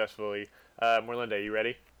it successfully. Morlinda, you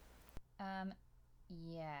ready?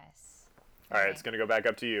 Yes. All right, it's going to go back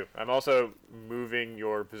up to you. I'm also moving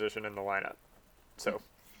your position in the lineup, so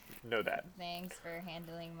know that. Thanks for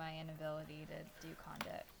handling my inability to do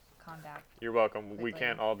combat. You're welcome. Quickly. We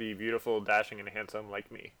can't all be beautiful, dashing, and handsome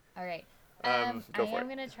like me. All right. Go for it. I'm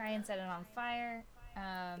going to try and set it on fire.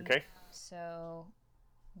 Okay. So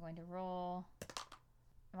I'm going to roll.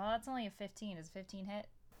 Well, that's only a 15. Is a 15 hit?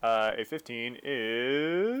 A 15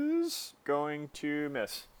 is going to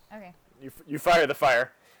miss. Okay. You fire the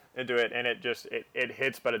fire into it, and it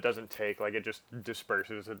hits, but it doesn't take. Like, it just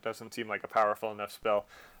disperses. It doesn't seem like a powerful enough spell.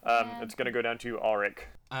 It's going to go down to Ulrich.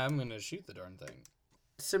 I'm going to shoot the darn thing.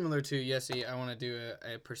 Similar to Yessie, I want to do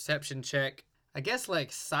a perception check. I guess,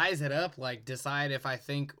 like, size it up, like, decide if I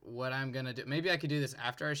think what I'm going to do. Maybe I could do this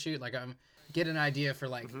after I shoot. Like, get an idea for,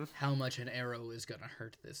 like, how much an arrow is going to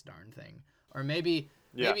hurt this darn thing. Or maybe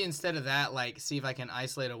instead of that, like, see if I can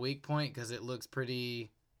isolate a weak point because it looks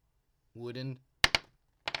pretty wooden.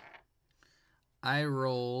 I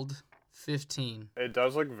rolled 15. It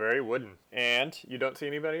does look very wooden. And you don't see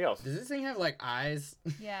anybody else. Does this thing have, like, eyes?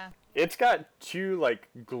 Yeah. It's got 2, like,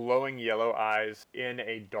 glowing yellow eyes in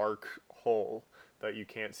a dark hole that you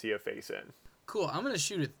can't see a face in. Cool. I'm going to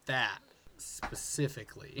shoot at that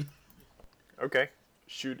specifically. Okay.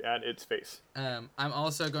 Shoot at its face. I'm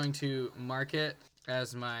also going to mark it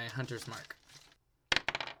as my hunter's mark.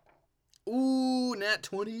 Ooh, nat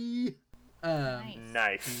 20.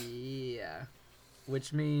 Nice. Yeah.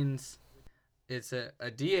 Which means it's a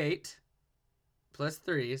D8 plus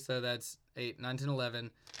 3, so that's 8, 9, 10,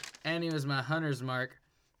 11. And he was my hunter's mark,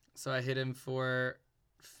 so I hit him for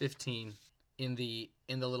 15 in the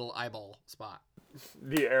little eyeball spot.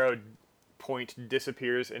 The arrow point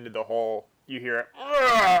disappears into the hole. You hear,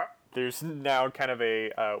 "Argh!" There's now kind of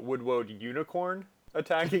a Woodwode unicorn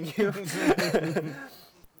attacking you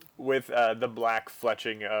with the black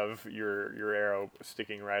fletching of your arrow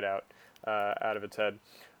sticking right out of its head.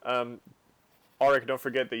 Ulrich, don't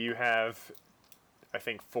forget that you have, I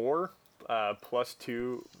think, 4 plus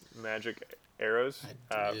 2 magic arrows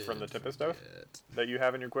from the Tempest Oath that you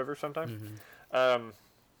have in your quiver sometimes.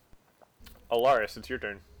 Alaris, it's your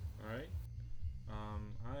turn. All right.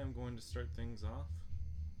 I am going to start things off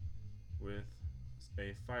with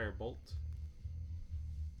a firebolt.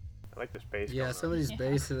 I like this bass. Yeah, going somebody's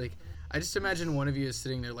bass. Like, I just imagine one of you is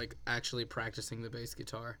sitting there, like, actually practicing the bass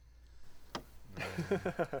guitar.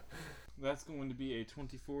 That's going to be a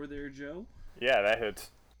 24 there, Joe. Yeah, that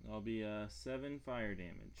hits. That'll be 7 fire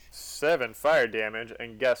damage. 7 fire damage,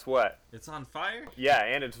 and guess what? It's on fire? Yeah,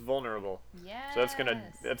 and it's vulnerable. Yes. So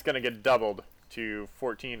that's gonna get doubled to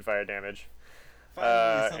 14 fire damage. Finally,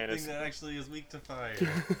 and something it's- that actually is weak to fire,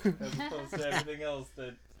 as opposed to everything else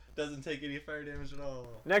that doesn't take any fire damage at all.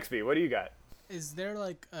 Nextby, what do you got? Is there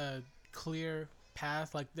like a clear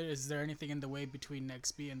path? Like, is there anything in the way between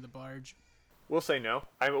Nextby and the barge? We'll say no.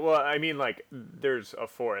 I mean, like, there's a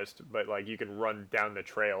forest, but like you can run down the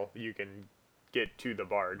trail. You can get to the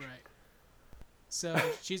barge. Right. So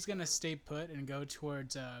she's gonna stay put and go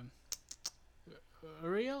towards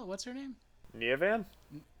Uriel. What's her name? Neovan?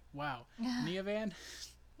 Wow, Neovan.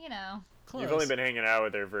 You know. Close. You've only been hanging out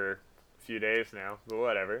with her for a few days now, but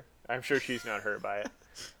whatever. I'm sure she's not hurt by it.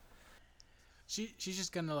 She's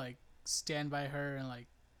just gonna like stand by her and like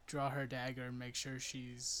draw her dagger and make sure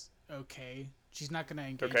she's okay. She's not gonna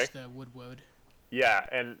engage Okay. the Woodwode. Yeah,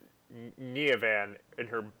 and Neovan, in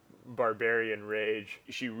her barbarian rage,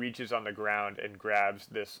 she reaches on the ground and grabs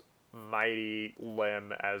this mighty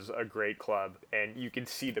limb as a great club, and you can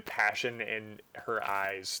see the passion in her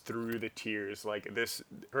eyes through the tears. Like this,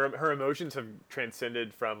 her emotions have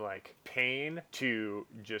transcended from like pain to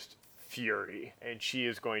just fury, and she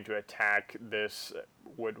is going to attack this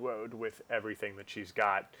Woodwode with everything that she's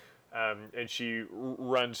got. And she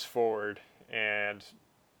runs forward, and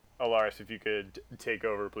Alaris, if you could take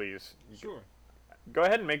over, please. Sure. Go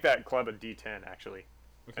ahead and make that club a D10, actually.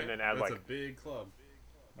 Okay. And then add, That's like- a big club.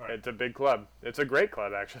 All right. It's a big club. It's a great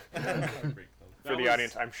club, actually. Great club. For the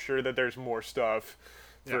audience, I'm sure that there's more stuff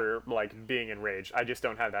for like being enraged. I just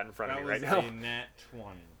don't have that in front of That me right was now. a nat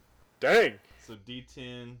 20. Dang! So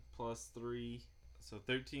D10 plus 3. So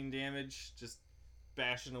 13 damage, just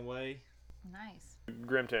bashing away. Nice.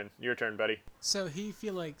 Grimton, your turn, buddy. So he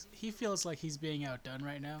feels like he's being outdone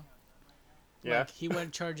right now. Yeah? Like he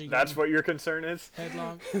went charging. That's in what your concern is?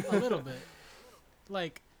 headlong. A little bit.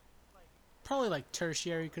 Like probably like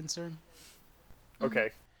tertiary concern. Okay.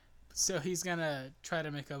 So he's gonna try to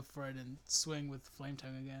make up for it and swing with Flame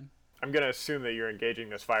Tongue again. I'm going to assume that you're engaging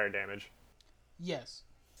this fire damage. Yes.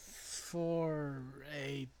 For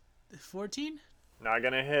a 14? Not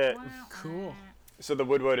going to hit. Cool. So the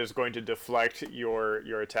Woodwode is going to deflect your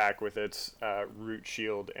attack with its root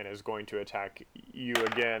shield and is going to attack you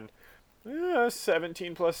again.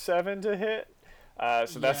 17 plus 7 to hit.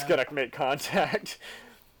 So that's Yeah. going to make contact.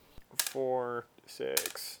 4,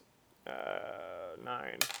 6,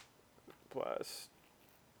 9 plus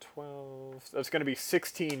 12. That's going to be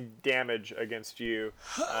 16 damage against you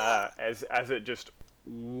as it just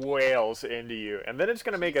wails into you. And then it's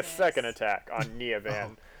going to make a Jesus. second attack on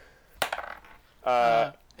Neovan.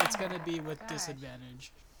 It's gonna be with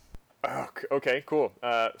disadvantage. Okay, cool.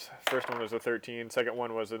 First one was a 13. Second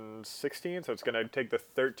one was a 16. So it's going to take the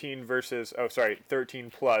 13 versus... 13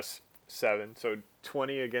 plus 7. So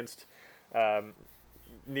 20 against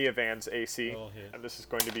Neovan's AC. That'll hit. And this is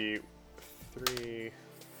going to be 3,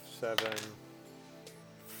 7,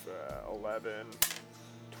 11,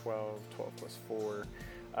 12 plus 4.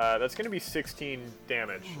 That's going to be 16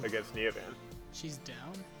 damage against Neovan. She's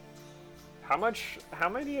down. How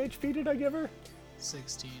many HP did I give her?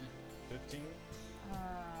 16. 15?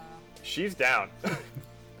 She's down.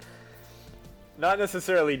 Not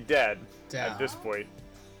necessarily dead Down. at this point,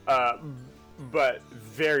 but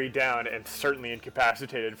very down and certainly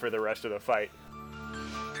incapacitated for the rest of the fight.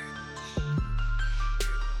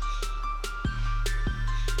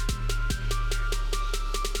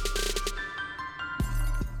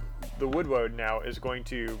 The Woodwode now is going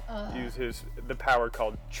to use the power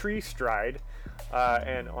called Tree Stride,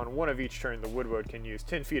 and on one of each turn, the Woodwode can use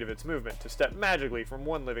 10 feet of its movement to step magically from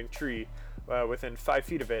one living tree within 5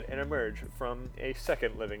 feet of it and emerge from a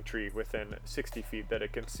second living tree within 60 feet that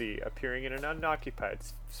it can see, appearing in an unoccupied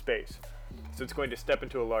space. So it's going to step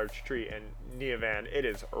into a large tree, and Neovan, it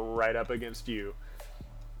is right up against you.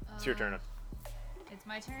 It's your turn. It's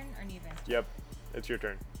my turn or Nevan's? Yep, it's your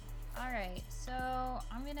turn. Alright, so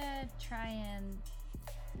I'm gonna try and...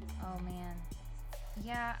 Oh man.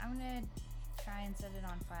 Yeah, I'm gonna try and set it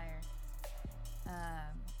on fire.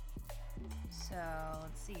 So,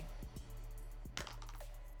 let's see.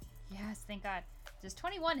 Yes, thank God. Does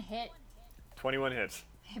 21 hit? 21 hits.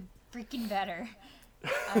 Freaking better.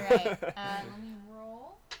 Alright, let me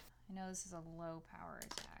roll. I know this is a low power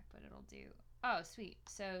attack, but it'll do. Oh, sweet.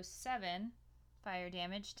 So 7 fire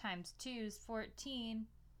damage times 2 is 14.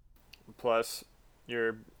 Plus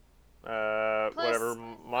your whatever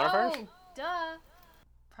modifiers. Oh, duh.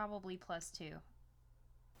 probably +2.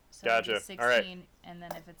 So Gotcha. it'll be 16, All right. and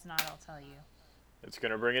then if it's not, I'll tell you. It's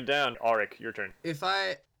gonna bring it down. Auric, your turn. If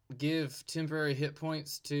I give temporary hit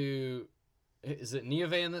points to, is it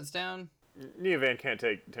Neovan that's down? Neovan can't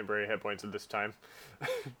take temporary hit points at this time.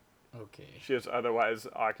 Okay. She is otherwise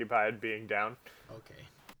occupied being down. Okay.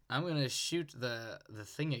 I'm gonna shoot the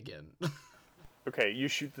thing again. Okay, you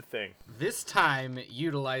shoot the thing. This time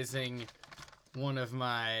utilizing one of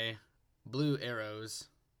my blue arrows,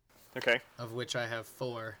 Okay, of which I have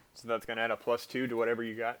 4. so that's gonna add a +2 to whatever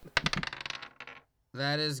you got.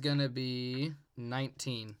 That is gonna be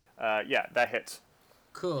 19. Yeah, that hits.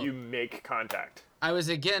 Cool. You make contact. I was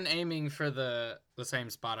again aiming for the same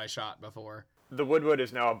spot I shot before. The woodwood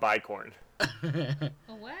is now a bicorn. A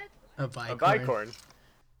what? A bicorn. A bicorn.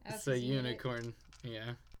 Oh, It's a 'cause you hit it. unicorn.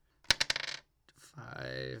 Yeah.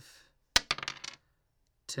 5,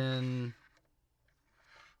 10,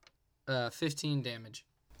 15 damage.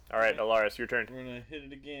 All right, Alaris, your turn. We're gonna hit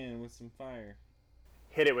it again with some fire.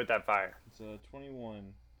 Hit it with that fire. It's a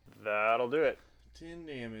 21. That'll do it. 10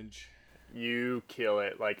 damage. You kill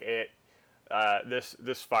it. Like it.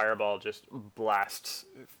 This fireball just blasts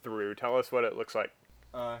through. Tell us what it looks like.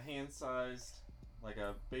 Hand-sized, like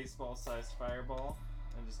a baseball-sized fireball,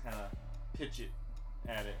 and just kind of pitch it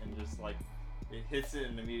at it, and just like it hits it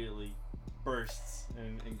and immediately bursts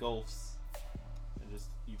and engulfs and just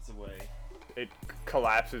eats away. It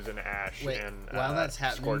collapses in ash Wait, and while that's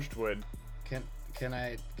happening- scorched wood. Can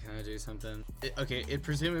I do something? It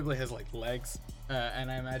presumably has like legs,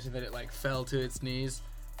 and I imagine that it like fell to its knees,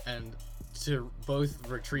 and to both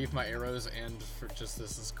retrieve my arrows and for just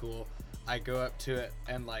this is cool, I go up to it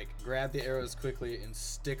and like grab the arrows quickly and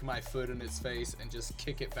stick my foot in its face and just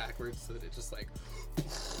kick it backwards so that it just like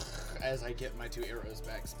as I get my 2 arrows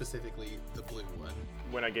back, specifically the blue one.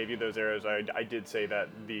 When I gave you those arrows, I did say that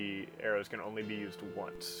the arrows can only be used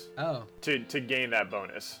once Oh, to gain that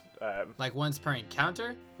bonus. like once per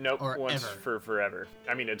encounter? Nope, Or once ever. for forever.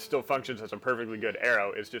 I mean, it still functions as a perfectly good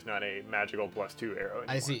arrow. It's just not a magical +2 arrow anymore.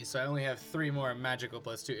 I see. So I only have 3 more magical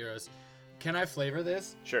 +2 arrows. Can I flavor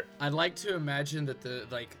this? Sure. I'd like to imagine that the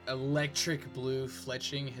like electric blue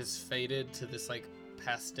fletching has faded to this like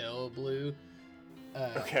pastel blue.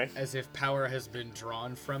 Okay. As if power has been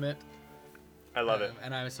drawn from it. I love it.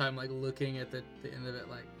 And I'm like looking at the end of it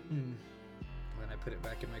like, when I put it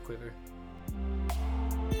back in my quiver.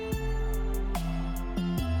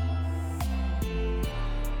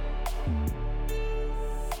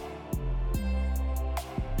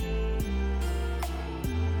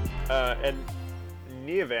 And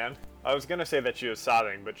Neovan, I was gonna say that she was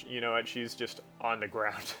sobbing, but you know what? She's just on the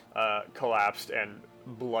ground, collapsed and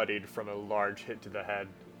bloodied from a large hit to the head.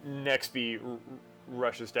 Nextby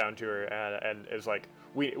rushes down to her and is like,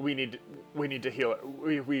 "We need to heal her.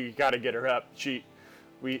 We gotta get her up.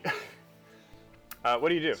 What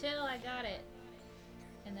do you do? Chill, I got it.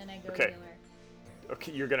 And then I go Okay. heal her.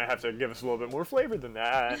 Okay, you're gonna have to give us a little bit more flavor than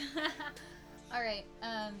that. All right.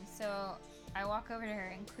 So I walk over to her,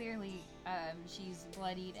 and clearly, she's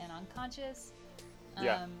bloodied and unconscious.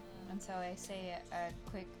 Yeah. And so I say a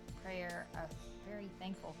quick prayer, a very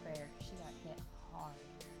thankful prayer. She got hit hard.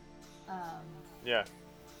 Yeah.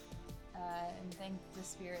 And thank the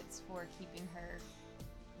spirits for keeping her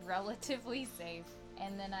relatively safe.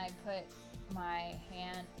 And then I put my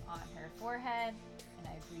hand on her forehead, and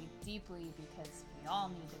I breathe deeply because we all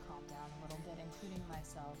need to calm down a little bit, including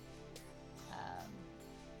myself.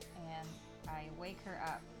 And I wake her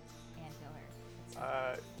up and heal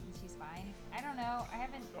her. She's fine. I don't know. I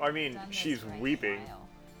haven't. I mean, done this she's right in a weeping. while.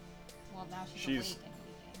 Well, now she's She's- awake and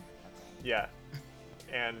weeping. Okay. Yeah.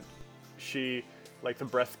 And she, like, the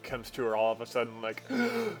breath comes to her all of a sudden, like,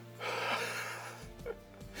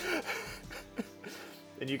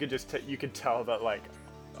 and you could just you could tell that, like,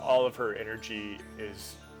 all of her energy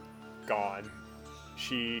is gone.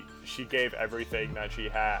 She gave everything that she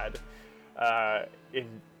had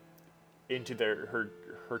into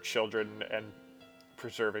her children and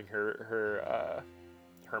preserving her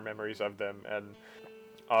memories of them and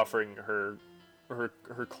offering her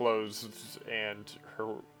clothes and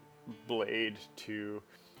her blade to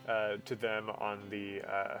them on the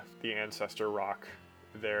ancestor rock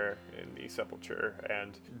there in the sepulcher.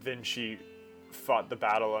 And then she fought the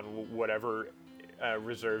battle on whatever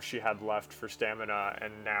reserve she had left for stamina,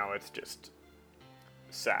 and now it's just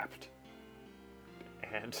sapped,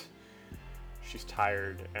 and she's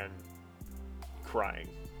tired and crying.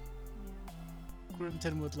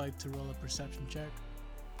 Grimton would like to roll a perception check.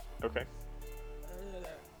 Okay.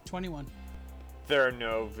 21. There are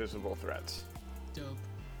no visible threats. Dope.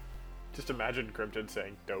 Just imagine Grimton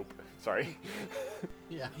saying dope. Sorry.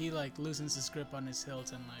 Yeah, he like loosens his grip on his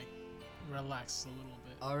hilt and like relaxes a little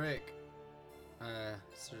bit. Ulrich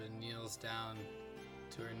sort of kneels down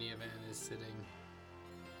to where Neovan is sitting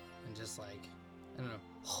and just like, I don't know,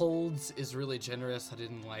 holds is really generous. I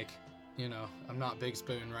didn't like, I'm not Big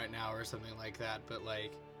Spoon right now or something like that, but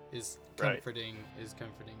like is comforting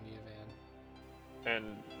Neovan.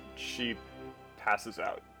 And she passes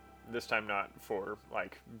out. This time not for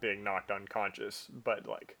like being knocked unconscious, but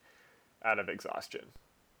like out of exhaustion.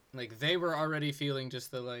 Like they were already feeling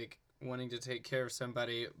just the like wanting to take care of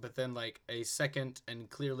somebody, but then like a second and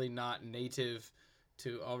clearly not native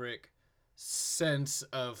to Ulrich sense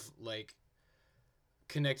of like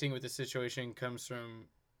connecting with the situation comes from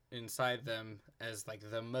inside them as like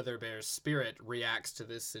the mother bear's spirit reacts to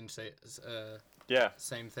this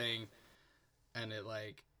same thing, and it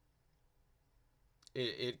like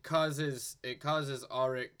it causes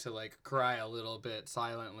Ulrich to like cry a little bit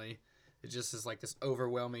silently. It just is like this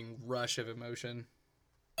overwhelming rush of emotion.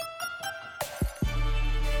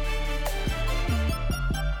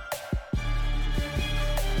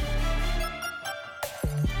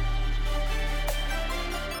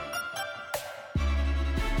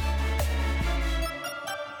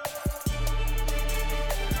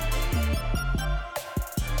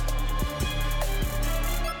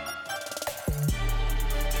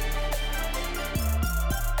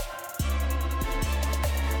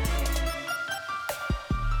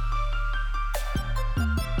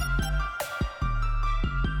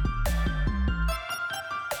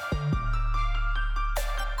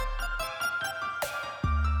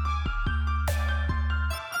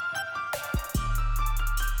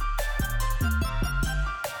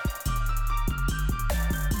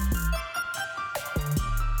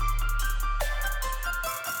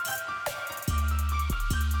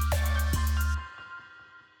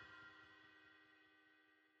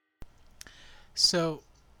 So,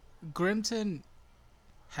 Grimton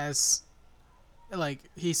has, like,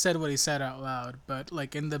 he said what he said out loud, but,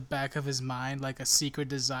 like, in the back of his mind, like, a secret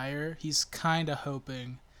desire, he's kind of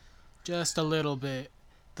hoping, just a little bit,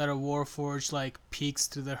 that a Warforged, like, peeks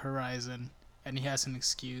through the horizon, and he has an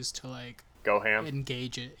excuse to, like, go ham.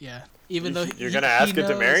 Engage it, yeah. Even though you're gonna ask it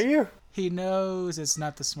to marry you? He knows it's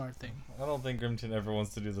not the smart thing. I don't think Grimton ever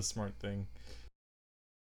wants to do the smart thing.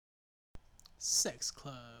 Sex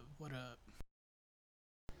Club, what up?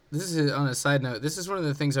 This is on a side note. This is one of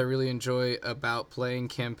the things I really enjoy about playing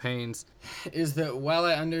campaigns, is that while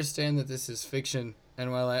I understand that this is fiction,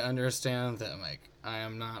 and while I understand that like I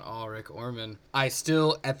am not Ulrich Orman, I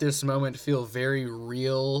still at this moment feel very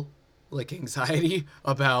real, like anxiety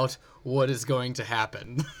about what is going to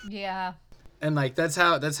happen. Yeah. And like that's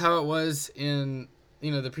how it was in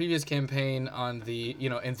the previous campaign on the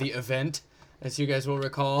in the event, as you guys will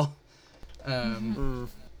recall, and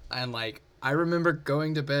like. I remember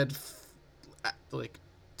going to bed, like,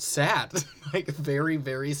 sad, like, very,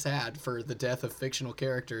 very sad for the death of fictional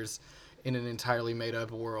characters in an entirely made-up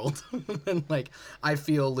world. And, like, I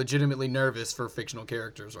feel legitimately nervous for fictional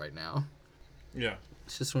characters right now. Yeah.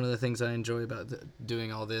 It's just one of the things I enjoy about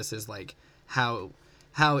doing all this is, like, how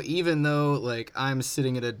even though, like, I'm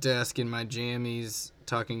sitting at a desk in my jammies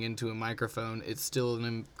talking into a microphone, it's still an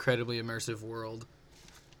incredibly immersive world.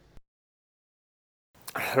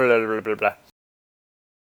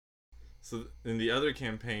 So in the other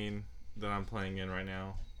campaign that I'm playing in right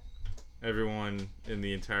now, everyone in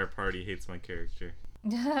the entire party hates my character.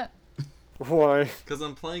 Why? Because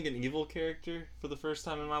I'm playing an evil character for the first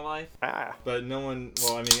time in my life. Ah. But no one,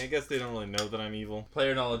 well, I mean, I guess they don't really know that I'm evil.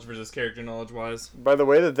 Player knowledge versus character knowledge wise. By the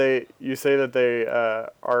way that you say that they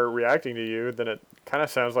are reacting to you, then it kind of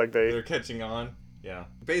sounds like they're catching on. Yeah.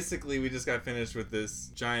 Basically, we just got finished with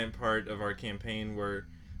this giant part of our campaign where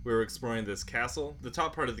we were exploring this castle. The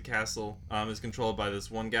top part of the castle is controlled by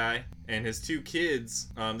this one guy and his two kids.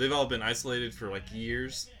 They've all been isolated for like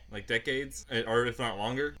years, like decades, or if not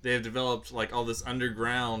longer. They have developed like all this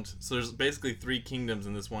underground. So there's basically 3 kingdoms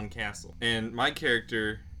in this one castle. And my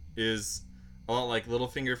character is a lot like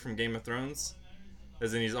Littlefinger from Game of Thrones.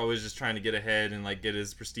 As in he's always just trying to get ahead and like get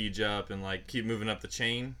his prestige up and like keep moving up the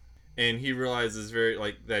chain. And he realizes very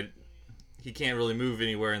like that he can't really move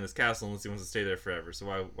anywhere in this castle unless he wants to stay there forever. So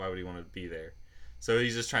why would he want to be there? So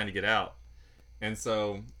he's just trying to get out. And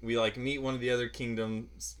so we like meet one of the other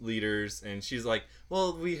kingdom's leaders, and she's like,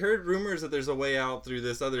 well, we heard rumors that there's a way out through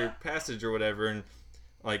this other passage or whatever, and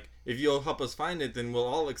like if you'll help us find it, then we'll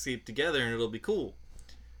all escape together and it'll be cool.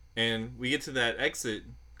 And we get to that exit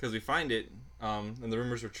because we find it, and the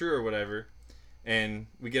rumors were true or whatever, and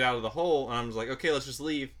we get out of the hole, and I'm just like, okay, let's just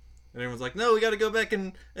leave. And everyone's like, no, we got to go back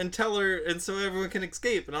and tell her, and so everyone can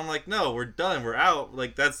escape. And I'm like, no, we're done. We're out.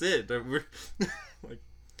 Like, that's it. We're like,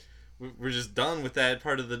 we're just done with that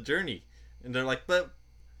part of the journey. And they're like, but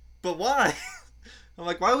why? I'm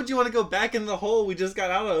like, why would you want to go back in the hole we just got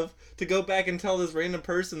out of to go back and tell this random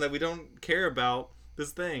person that we don't care about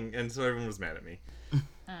this thing? And so everyone was mad at me.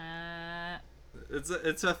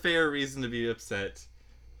 It's a fair reason to be upset,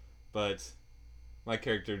 but my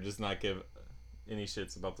character does not give any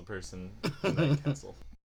shits about the person in that castle.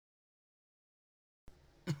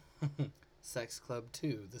 Sex Club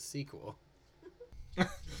 2, the sequel.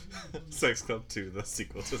 Sex Club 2, the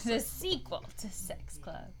sequel to The sequel to Sex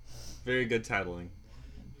Club. Very good titling.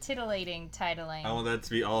 Titillating titling. I want that to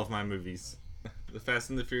be all of my movies. The Fast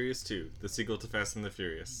and the Furious 2, the sequel to Fast and the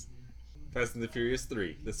Furious. Fast and the Furious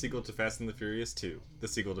 3, the sequel to Fast and the Furious 2, the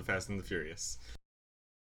sequel to Fast and the Furious.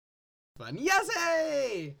 Fun. Yes!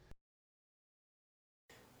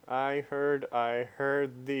 I heard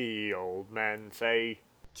the old man say.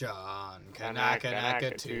 John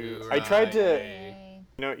Kanaka 2. I tried to. Yay.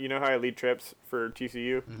 You know how I lead trips for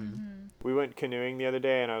TCU? Mm-hmm. We went canoeing the other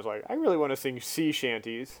day, and I was like, I really want to sing sea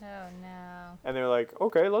shanties. Oh no. And they're like,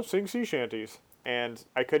 okay, let's sing sea shanties. And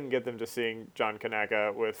I couldn't get them to sing John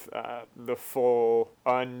Kanaka with the full,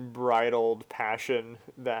 unbridled passion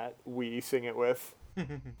that we sing it with,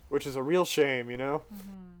 which is a real shame, you know?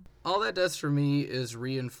 Mm-hmm. All that does for me is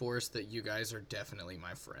reinforce that you guys are definitely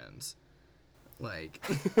my friends. Like,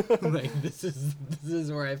 this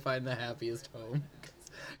is where I find the happiest home.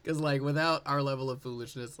 Because, like, without our level of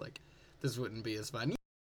foolishness, like, this wouldn't be as fun.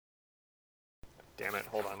 Damn it,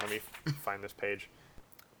 hold on, let me find this page.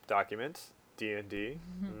 Documents, D&D,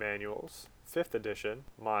 manuals, 5th edition,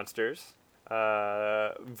 monsters,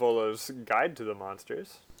 Volo's Guide to the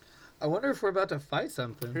Monsters. I wonder if we're about to fight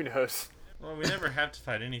something. Who knows? Well, we never have to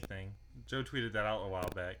fight anything. Joe tweeted that out a while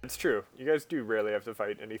back. It's true. You guys do rarely have to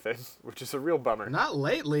fight anything, which is a real bummer. Not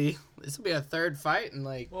lately. This will be a third fight and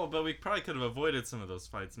like... Well, but we probably could have avoided some of those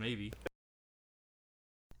fights, maybe.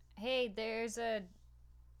 Hey, there's a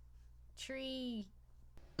tree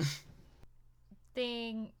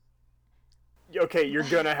thing. Okay, you're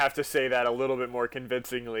gonna have to say that a little bit more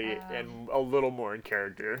convincingly and a little more in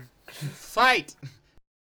character. Fight!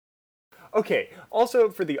 Okay, also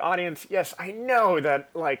for the audience, yes, I know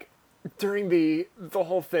that, like, during the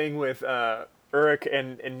whole thing with Uruk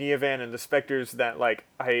and Neovan and the Spectres that, like,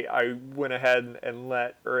 I went ahead and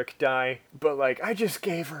let Uruk die, but, like, I just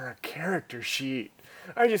gave her a character sheet.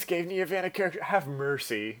 I just gave Neovan a character. Have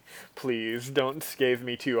mercy, please. Don't scathe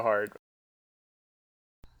me too hard.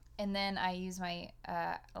 And then I use my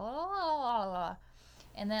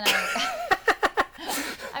and then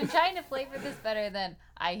I'm trying to flavor this better than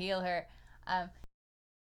I heal her.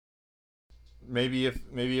 Maybe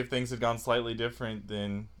if things had gone slightly different,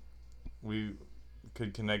 then we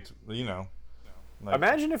could connect. You know. Like,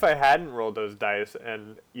 imagine if I hadn't rolled those dice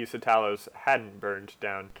and Yusitalos hadn't burned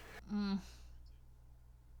down.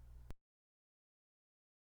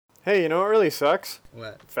 Hey, you know what really sucks?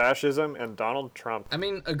 What? Fascism and Donald Trump. I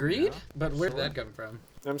mean, agreed? But where'd that come from?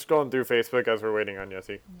 I'm scrolling through Facebook as we're waiting on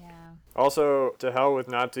Yessie. Yeah. Also, to hell with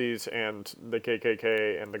Nazis and the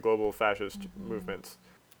KKK and the global fascist movements.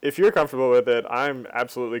 If you're comfortable with it, I'm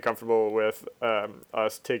absolutely comfortable with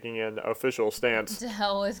us taking an official stance To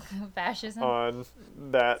hell with fascism. on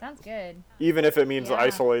that, Sounds good. even if it means Yeah.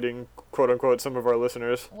 isolating, quote-unquote, some of our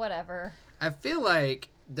listeners. Whatever. I feel like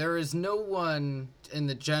there is no one in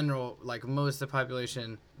the general, like most of the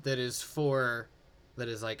population, that is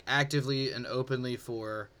like actively and openly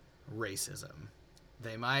for racism.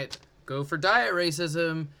 They might go for diet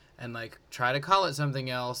racism and like try to call it something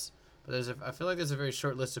else, but I feel like there's a very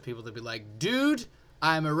short list of people that be like, dude,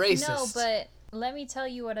 I'm a racist. No, but let me tell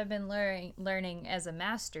you what I've been learning as a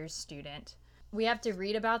master's student. We have to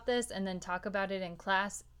read about this and then talk about it in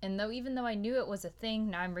class. And even though I knew it was a thing,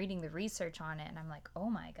 now I'm reading the research on it and I'm like, oh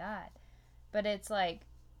my God. But it's like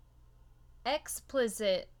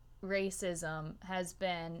explicit racism has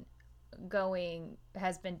been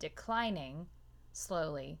declining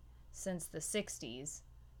slowly since the 60s.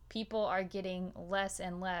 People are getting less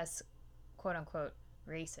and less, quote unquote,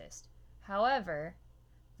 racist. However,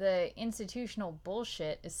 the institutional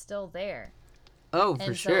bullshit is still there. Oh,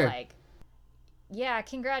 for sure. So, like, yeah,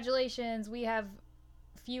 congratulations. We have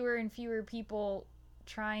fewer and fewer people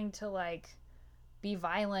trying to, like, be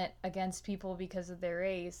violent against people because of their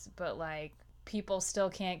race, but, like, people still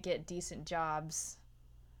can't get decent jobs.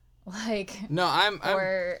 Like, no,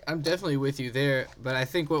 I'm definitely with you there, but I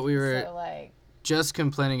think what we were so, like, just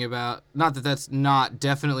complaining about, not that that's not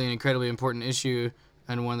definitely an incredibly important issue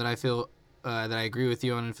and one that I feel that I agree with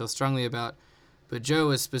you on and feel strongly about, But Joe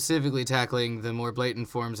was specifically tackling the more blatant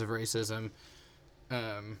forms of racism,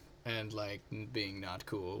 and like being not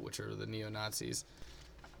cool, which are the neo-Nazis,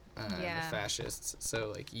 and the fascists.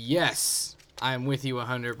 So like, yes, I'm with you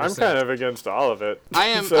 100%. I'm kind of against all of it. I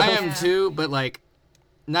am too, but like,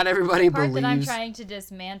 not everybody the part believes. that I'm trying to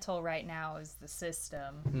dismantle right now is the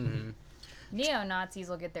system. Mm-hmm. Neo-Nazis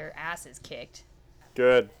will get their asses kicked.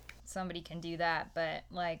 Good. Somebody can do that, but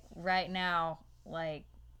like right now, like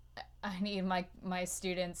I need my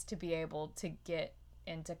students to be able to get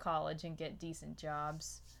into college and get decent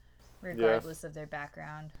jobs, regardless of their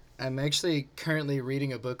background. I'm actually currently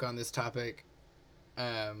reading a book on this topic,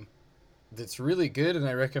 that's really good, and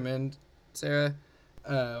I recommend, Sarah.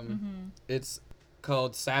 It's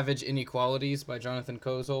called Savage Inequalities by Jonathan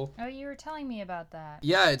Kozol. Oh, you were telling me about that.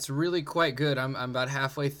 Yeah, it's really quite good. I'm about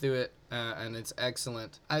halfway through it, and it's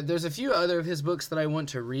excellent. There's a few other of his books that I want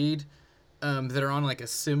to read that are on like a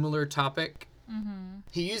similar topic.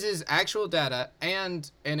 He uses actual data and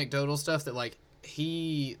anecdotal stuff that like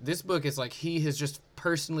this book is like he has just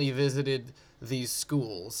personally visited these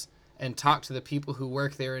schools and talked to the people who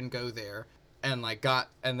work there and go there, and like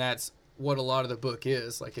and that's what a lot of the book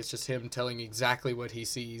is. Like, it's just him telling exactly what he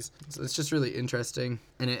sees. So it's just really interesting.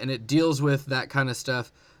 And it deals with that kind of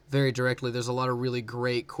stuff very directly. There's a lot of really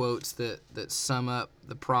great quotes that sum up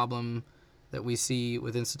the problem that we see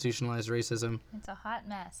with institutionalized racism. It's a hot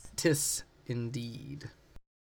mess. Tis indeed.